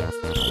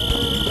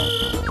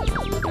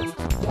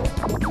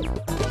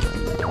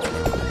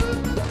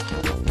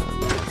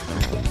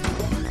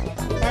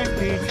 Hi,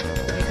 Peach.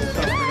 You can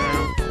suffer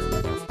now.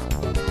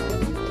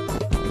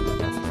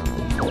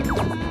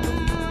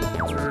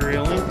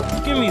 Really?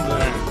 Give me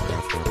that.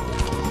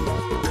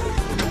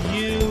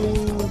 You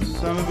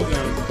son of a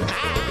gun.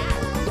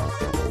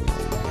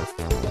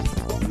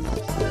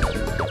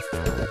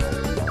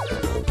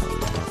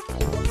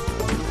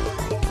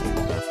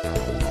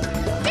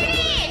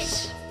 Finish!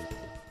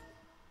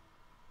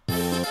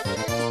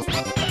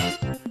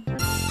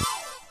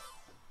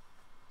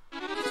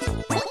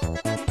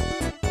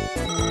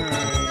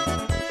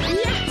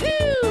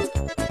 Yahoo!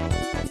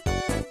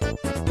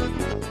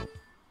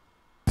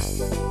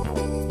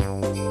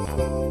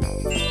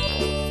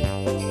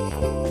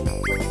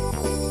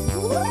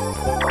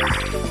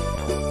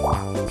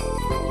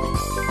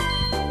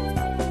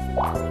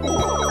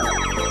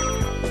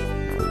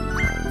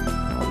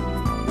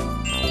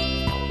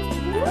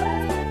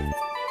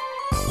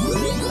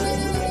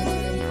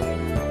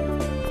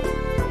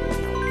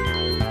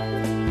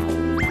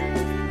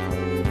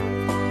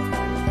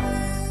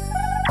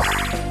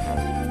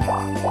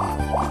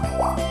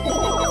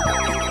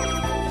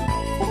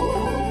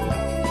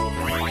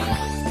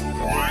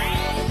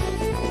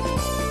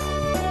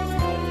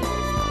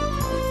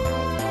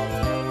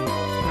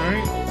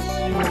 Alright, let's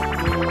see what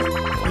the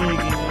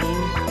minigame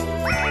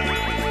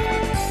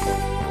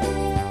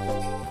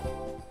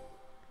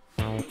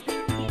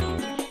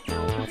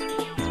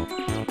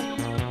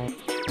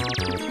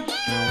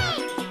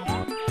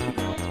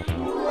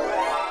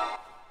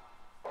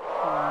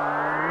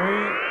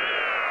Alright.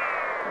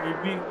 I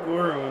beat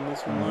Goro in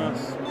this one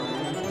last time.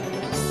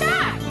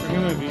 Start! Or he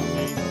might beat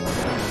me.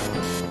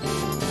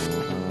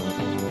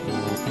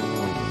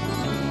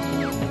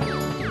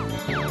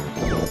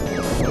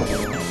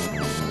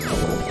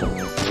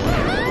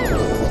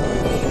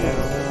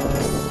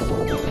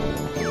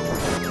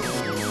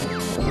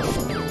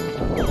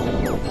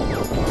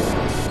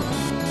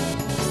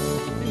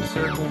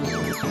 Circles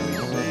seems to be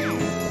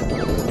safe.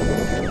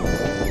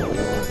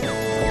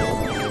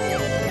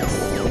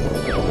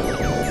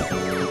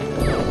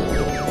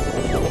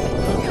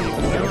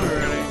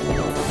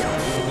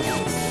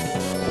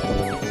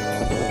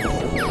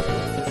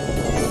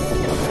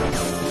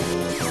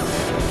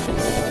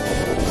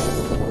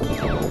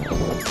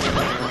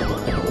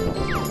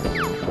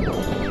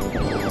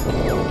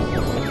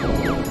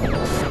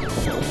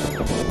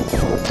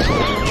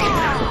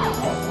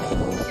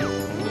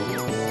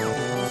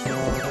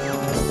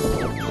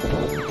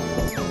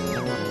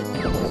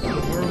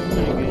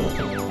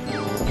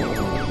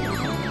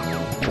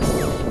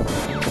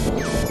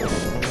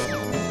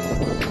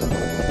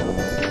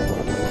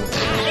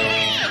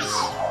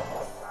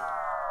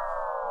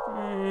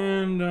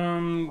 And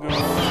I'm going.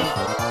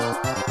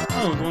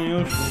 Oh, it's only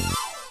Yoshi.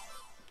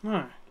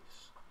 Nice.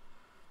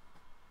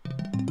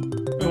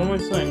 Wait, what am I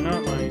saying?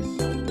 Not nice.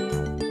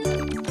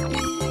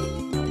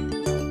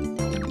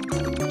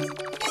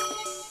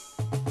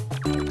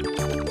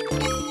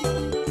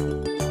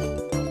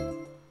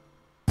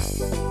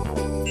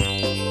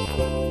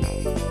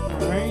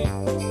 Alright.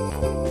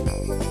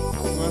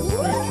 Last 3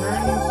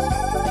 turns.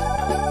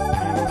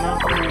 And not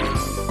great.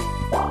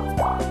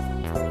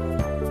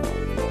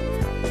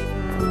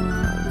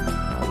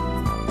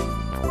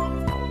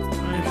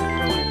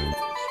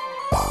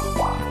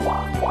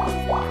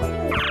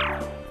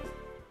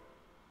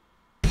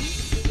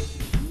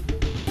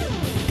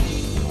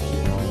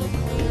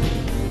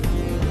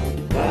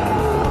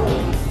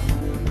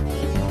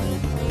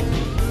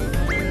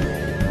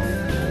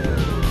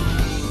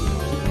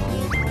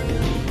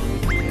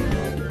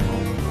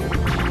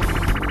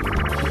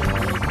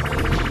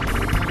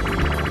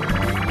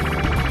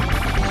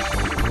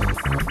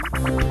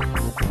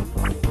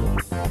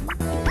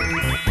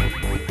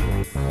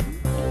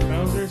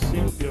 Bowser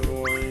seems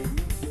giveaway.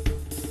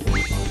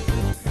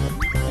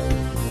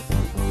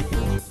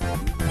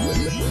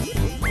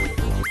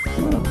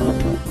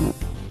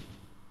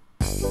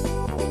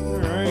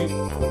 Alright.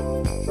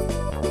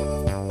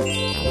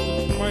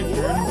 It's my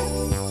turn.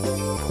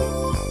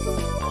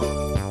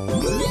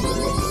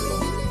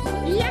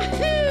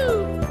 Yahoo!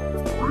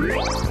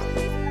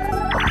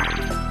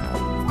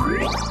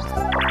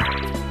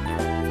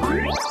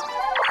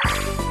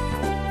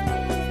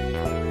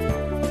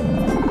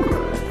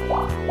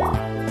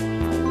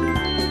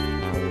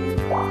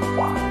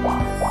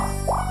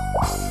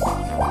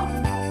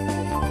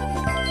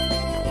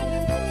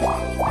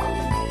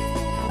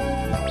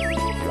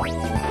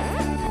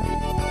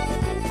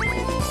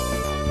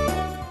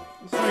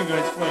 Sorry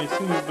guys, if I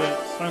seem a bit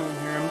silent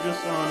here. I'm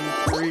just on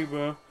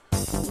Kariba,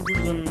 which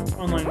is an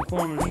online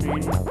claw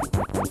machine.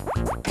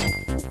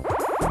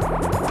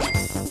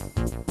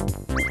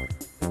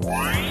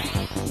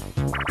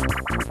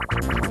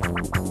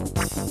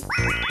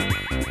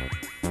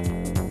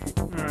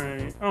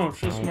 Alright. Oh, it's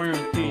just Mario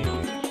and Peach.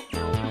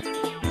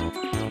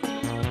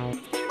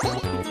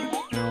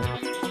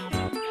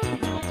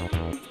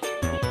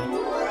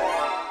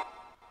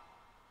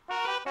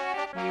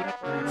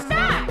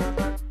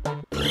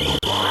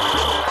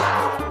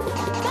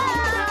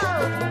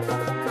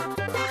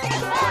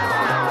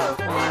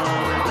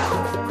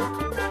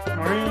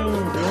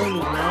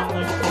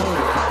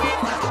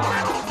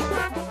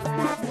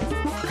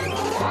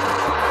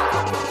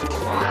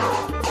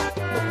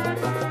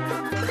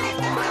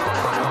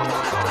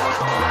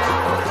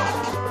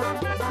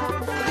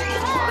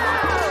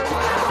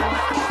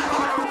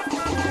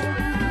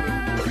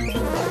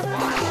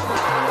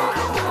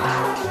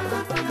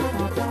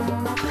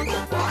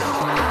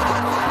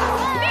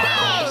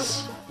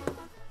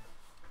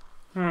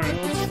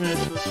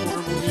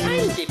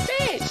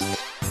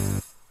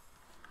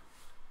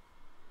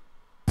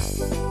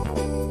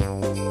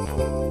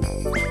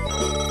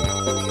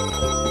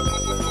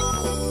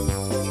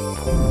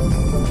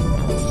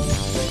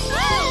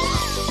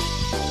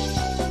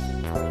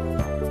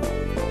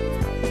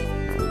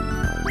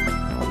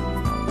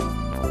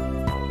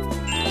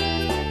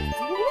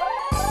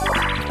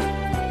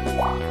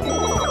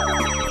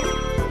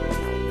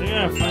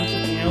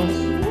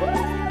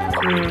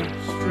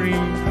 stream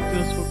after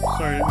this.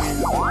 Sorry, I mean.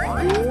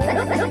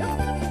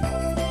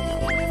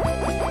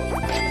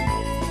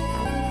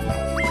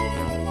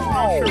 I'm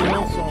not sure what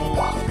else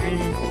I'll stream.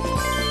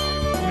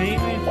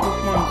 Maybe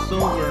Pokemon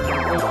Silver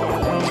and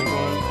Pokemon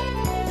Conquest.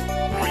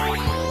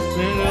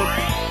 Ended up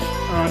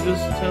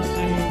just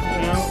testing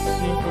it out,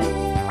 see if it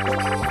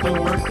still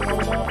works and all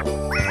that. I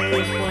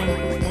was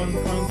playing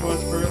Pokemon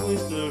Conquest for at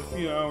least a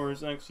few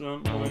hours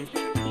accidentally.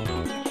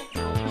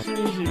 It's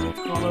easy to get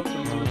caught up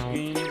in those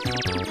games.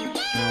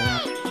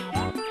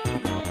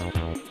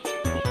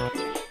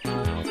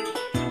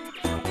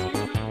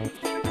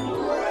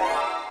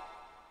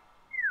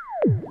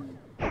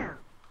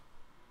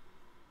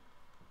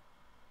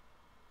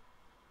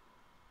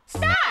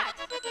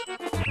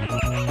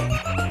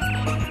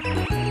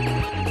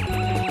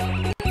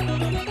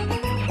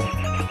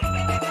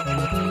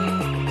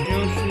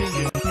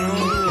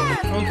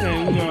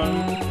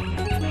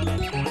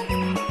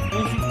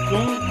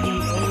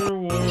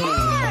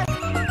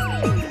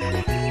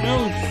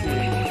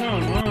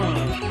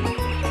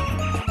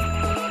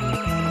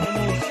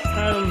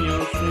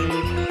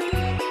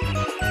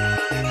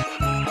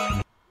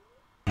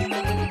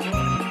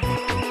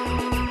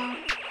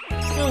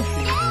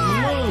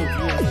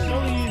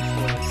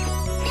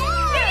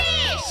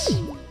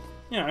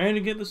 Yeah, I had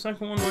to get the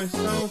second one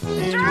myself,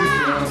 and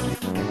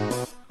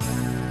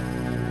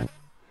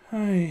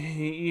I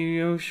hate you,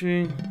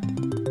 Yoshi.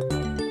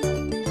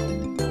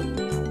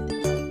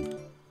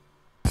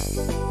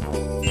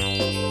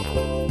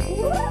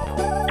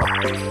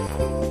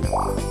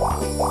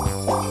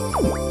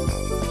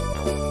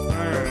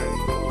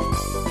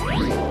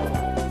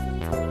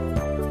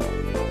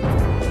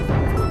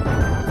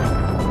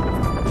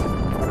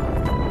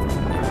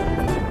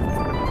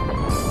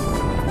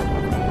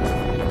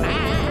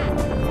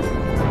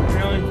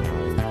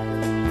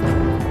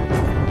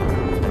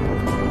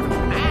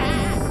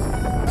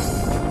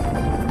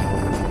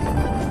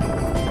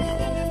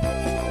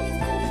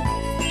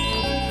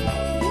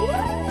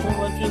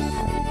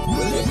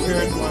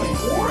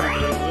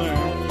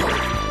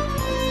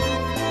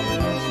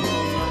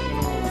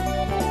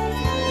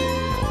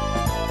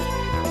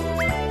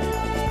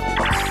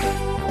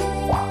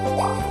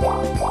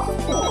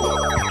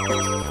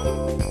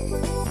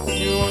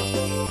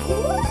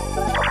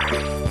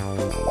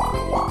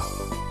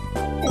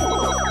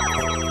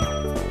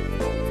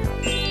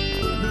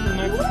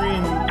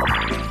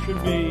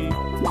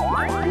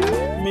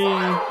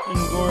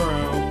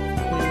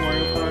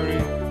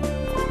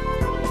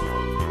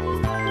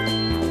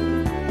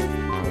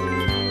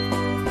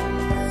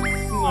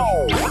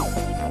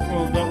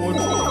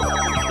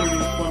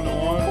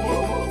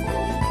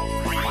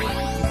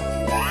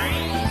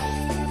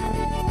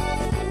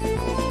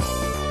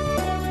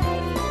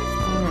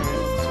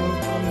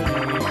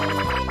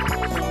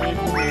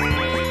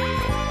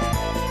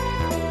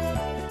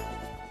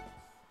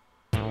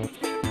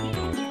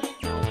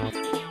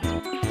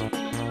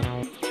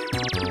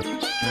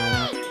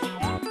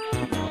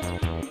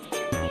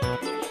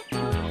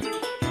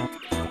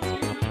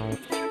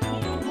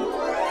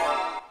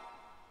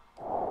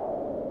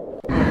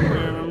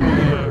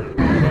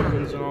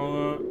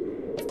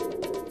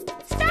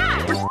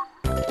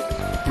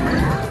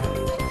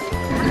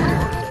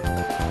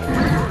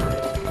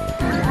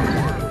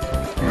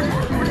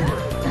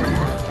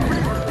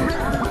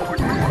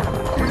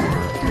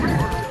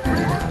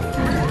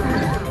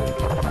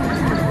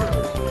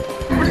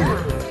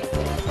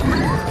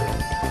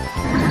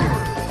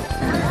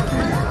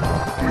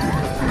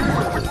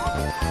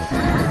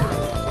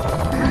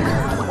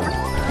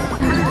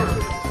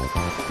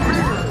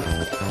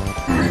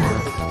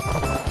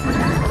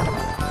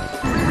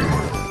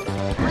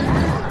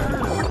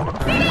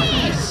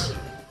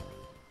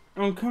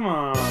 Oh, come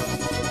on. I'm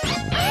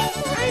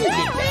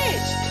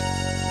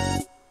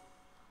finished.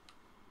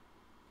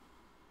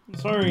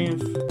 Sorry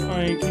if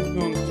I keep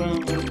going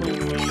silently playing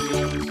the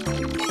games.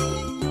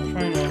 I'm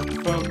trying to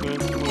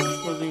focus,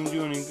 which doesn't even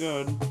do any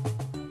good.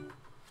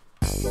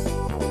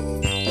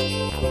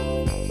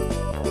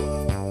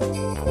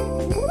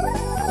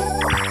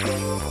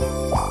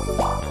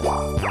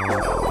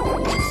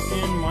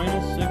 And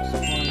minus 6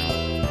 points.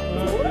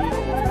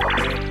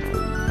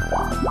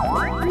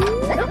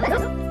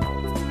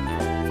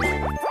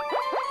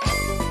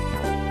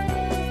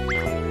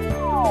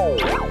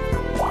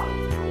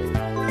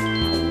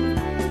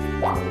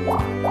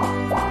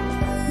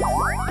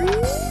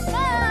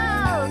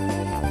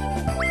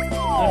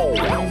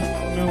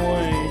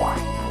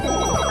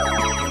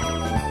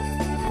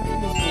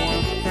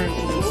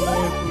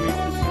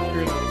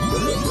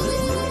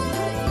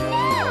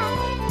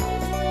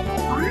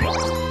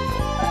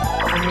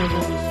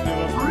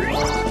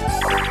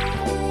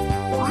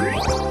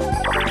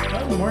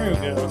 Mario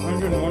get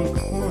 101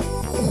 coins.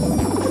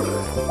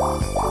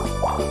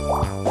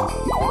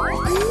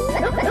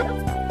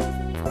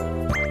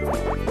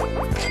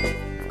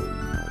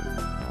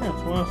 Yeah,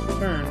 it's last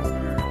turn.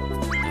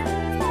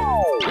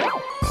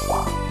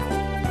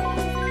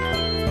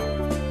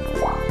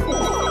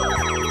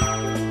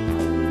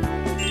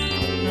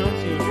 Now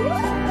let's see what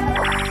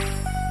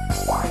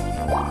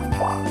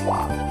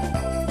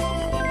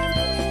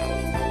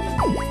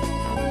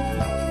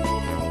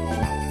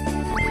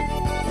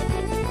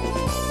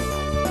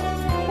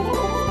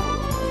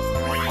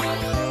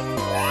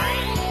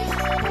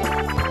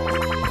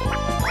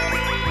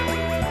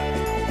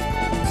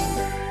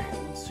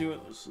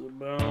this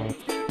about?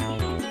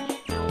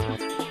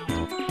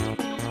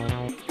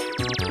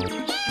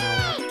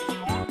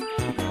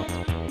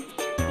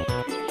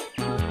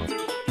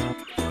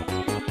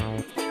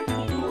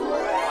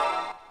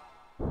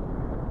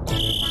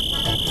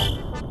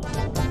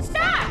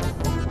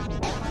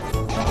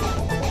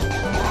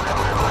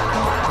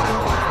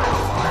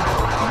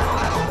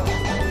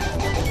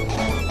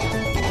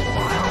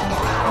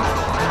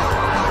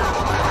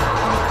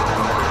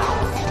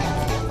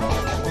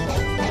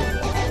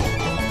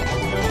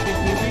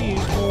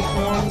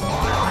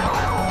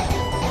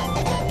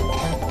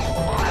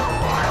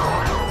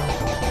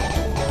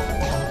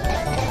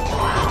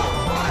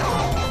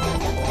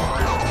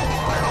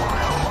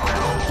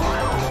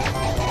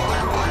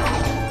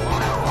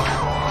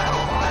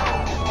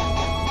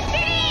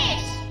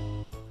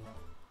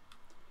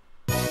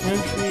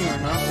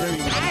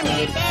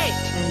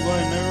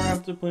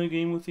 To play a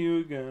game with you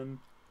again.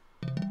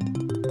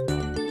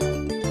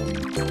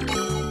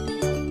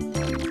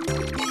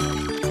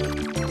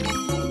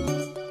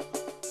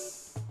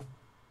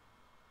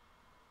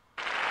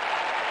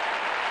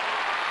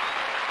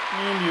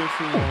 And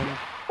Yoshi won.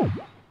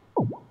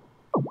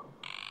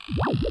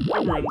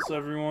 Good riddance,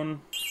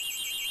 everyone.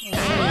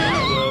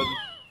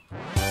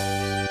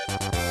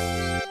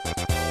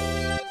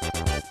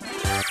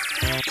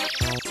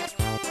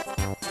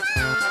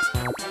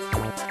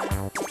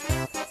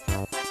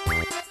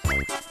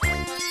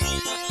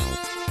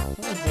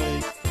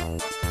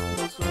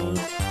 Oh,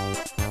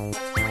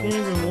 I can't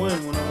even win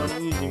when I'm on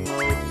easy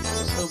mode.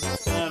 That's how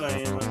bad I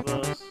am at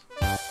this.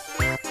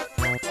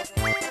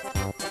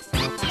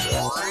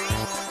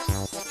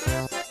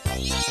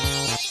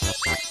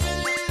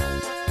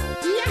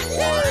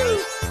 Yahoo!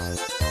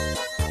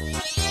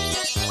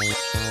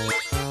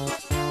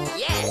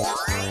 Yes!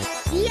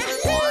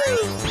 Yahoo!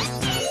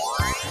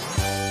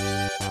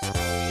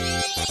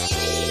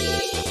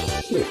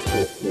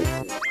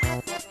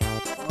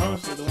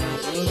 Honestly, the one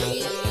is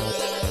Yoshi.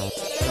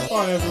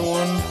 Bye,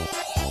 everyone.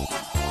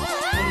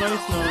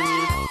 Nice knowing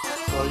you.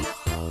 Bye.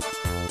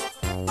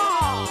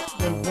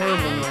 Been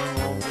horrible knowing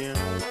all of you.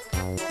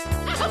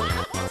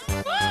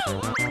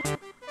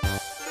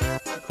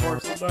 Of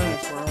course, the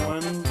dinosaur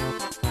wins.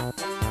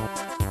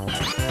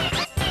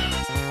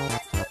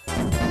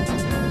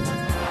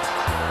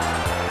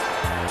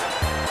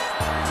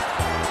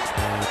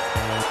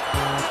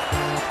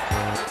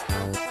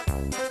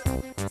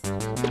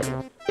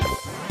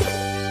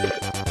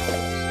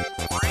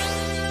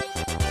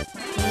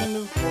 And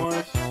of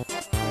course,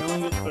 I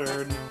only get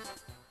third.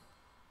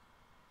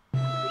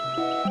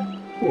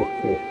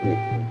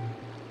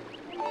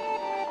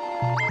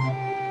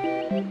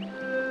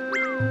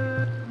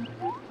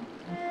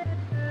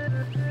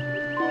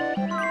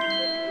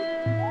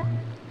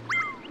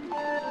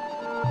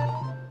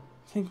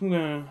 I think I'm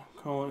gonna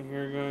call it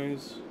here,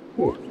 guys. I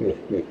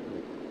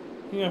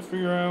gotta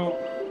figure out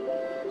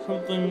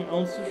something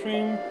else to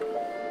stream.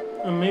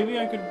 And maybe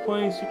I could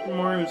play Super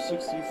Mario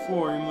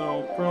 64, even though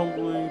I'll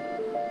probably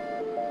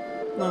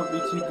not be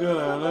too good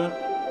at it.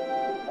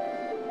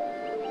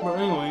 But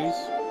anyways,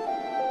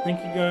 thank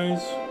you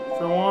guys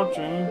for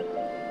watching.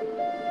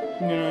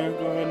 I'm gonna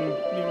go ahead and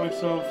get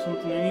myself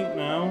something to eat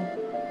now.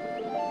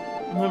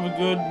 And have a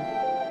good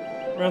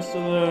rest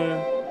of the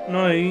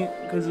night,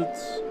 because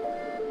it's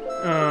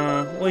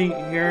late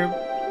here.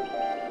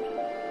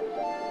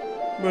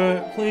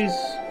 But please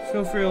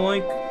feel free to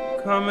like,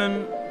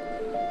 comment,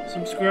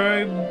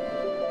 subscribe,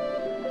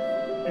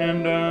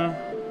 and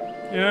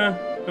yeah,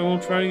 I will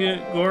try to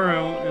get Gore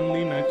out in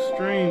the next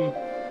stream.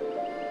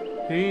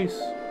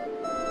 Peace.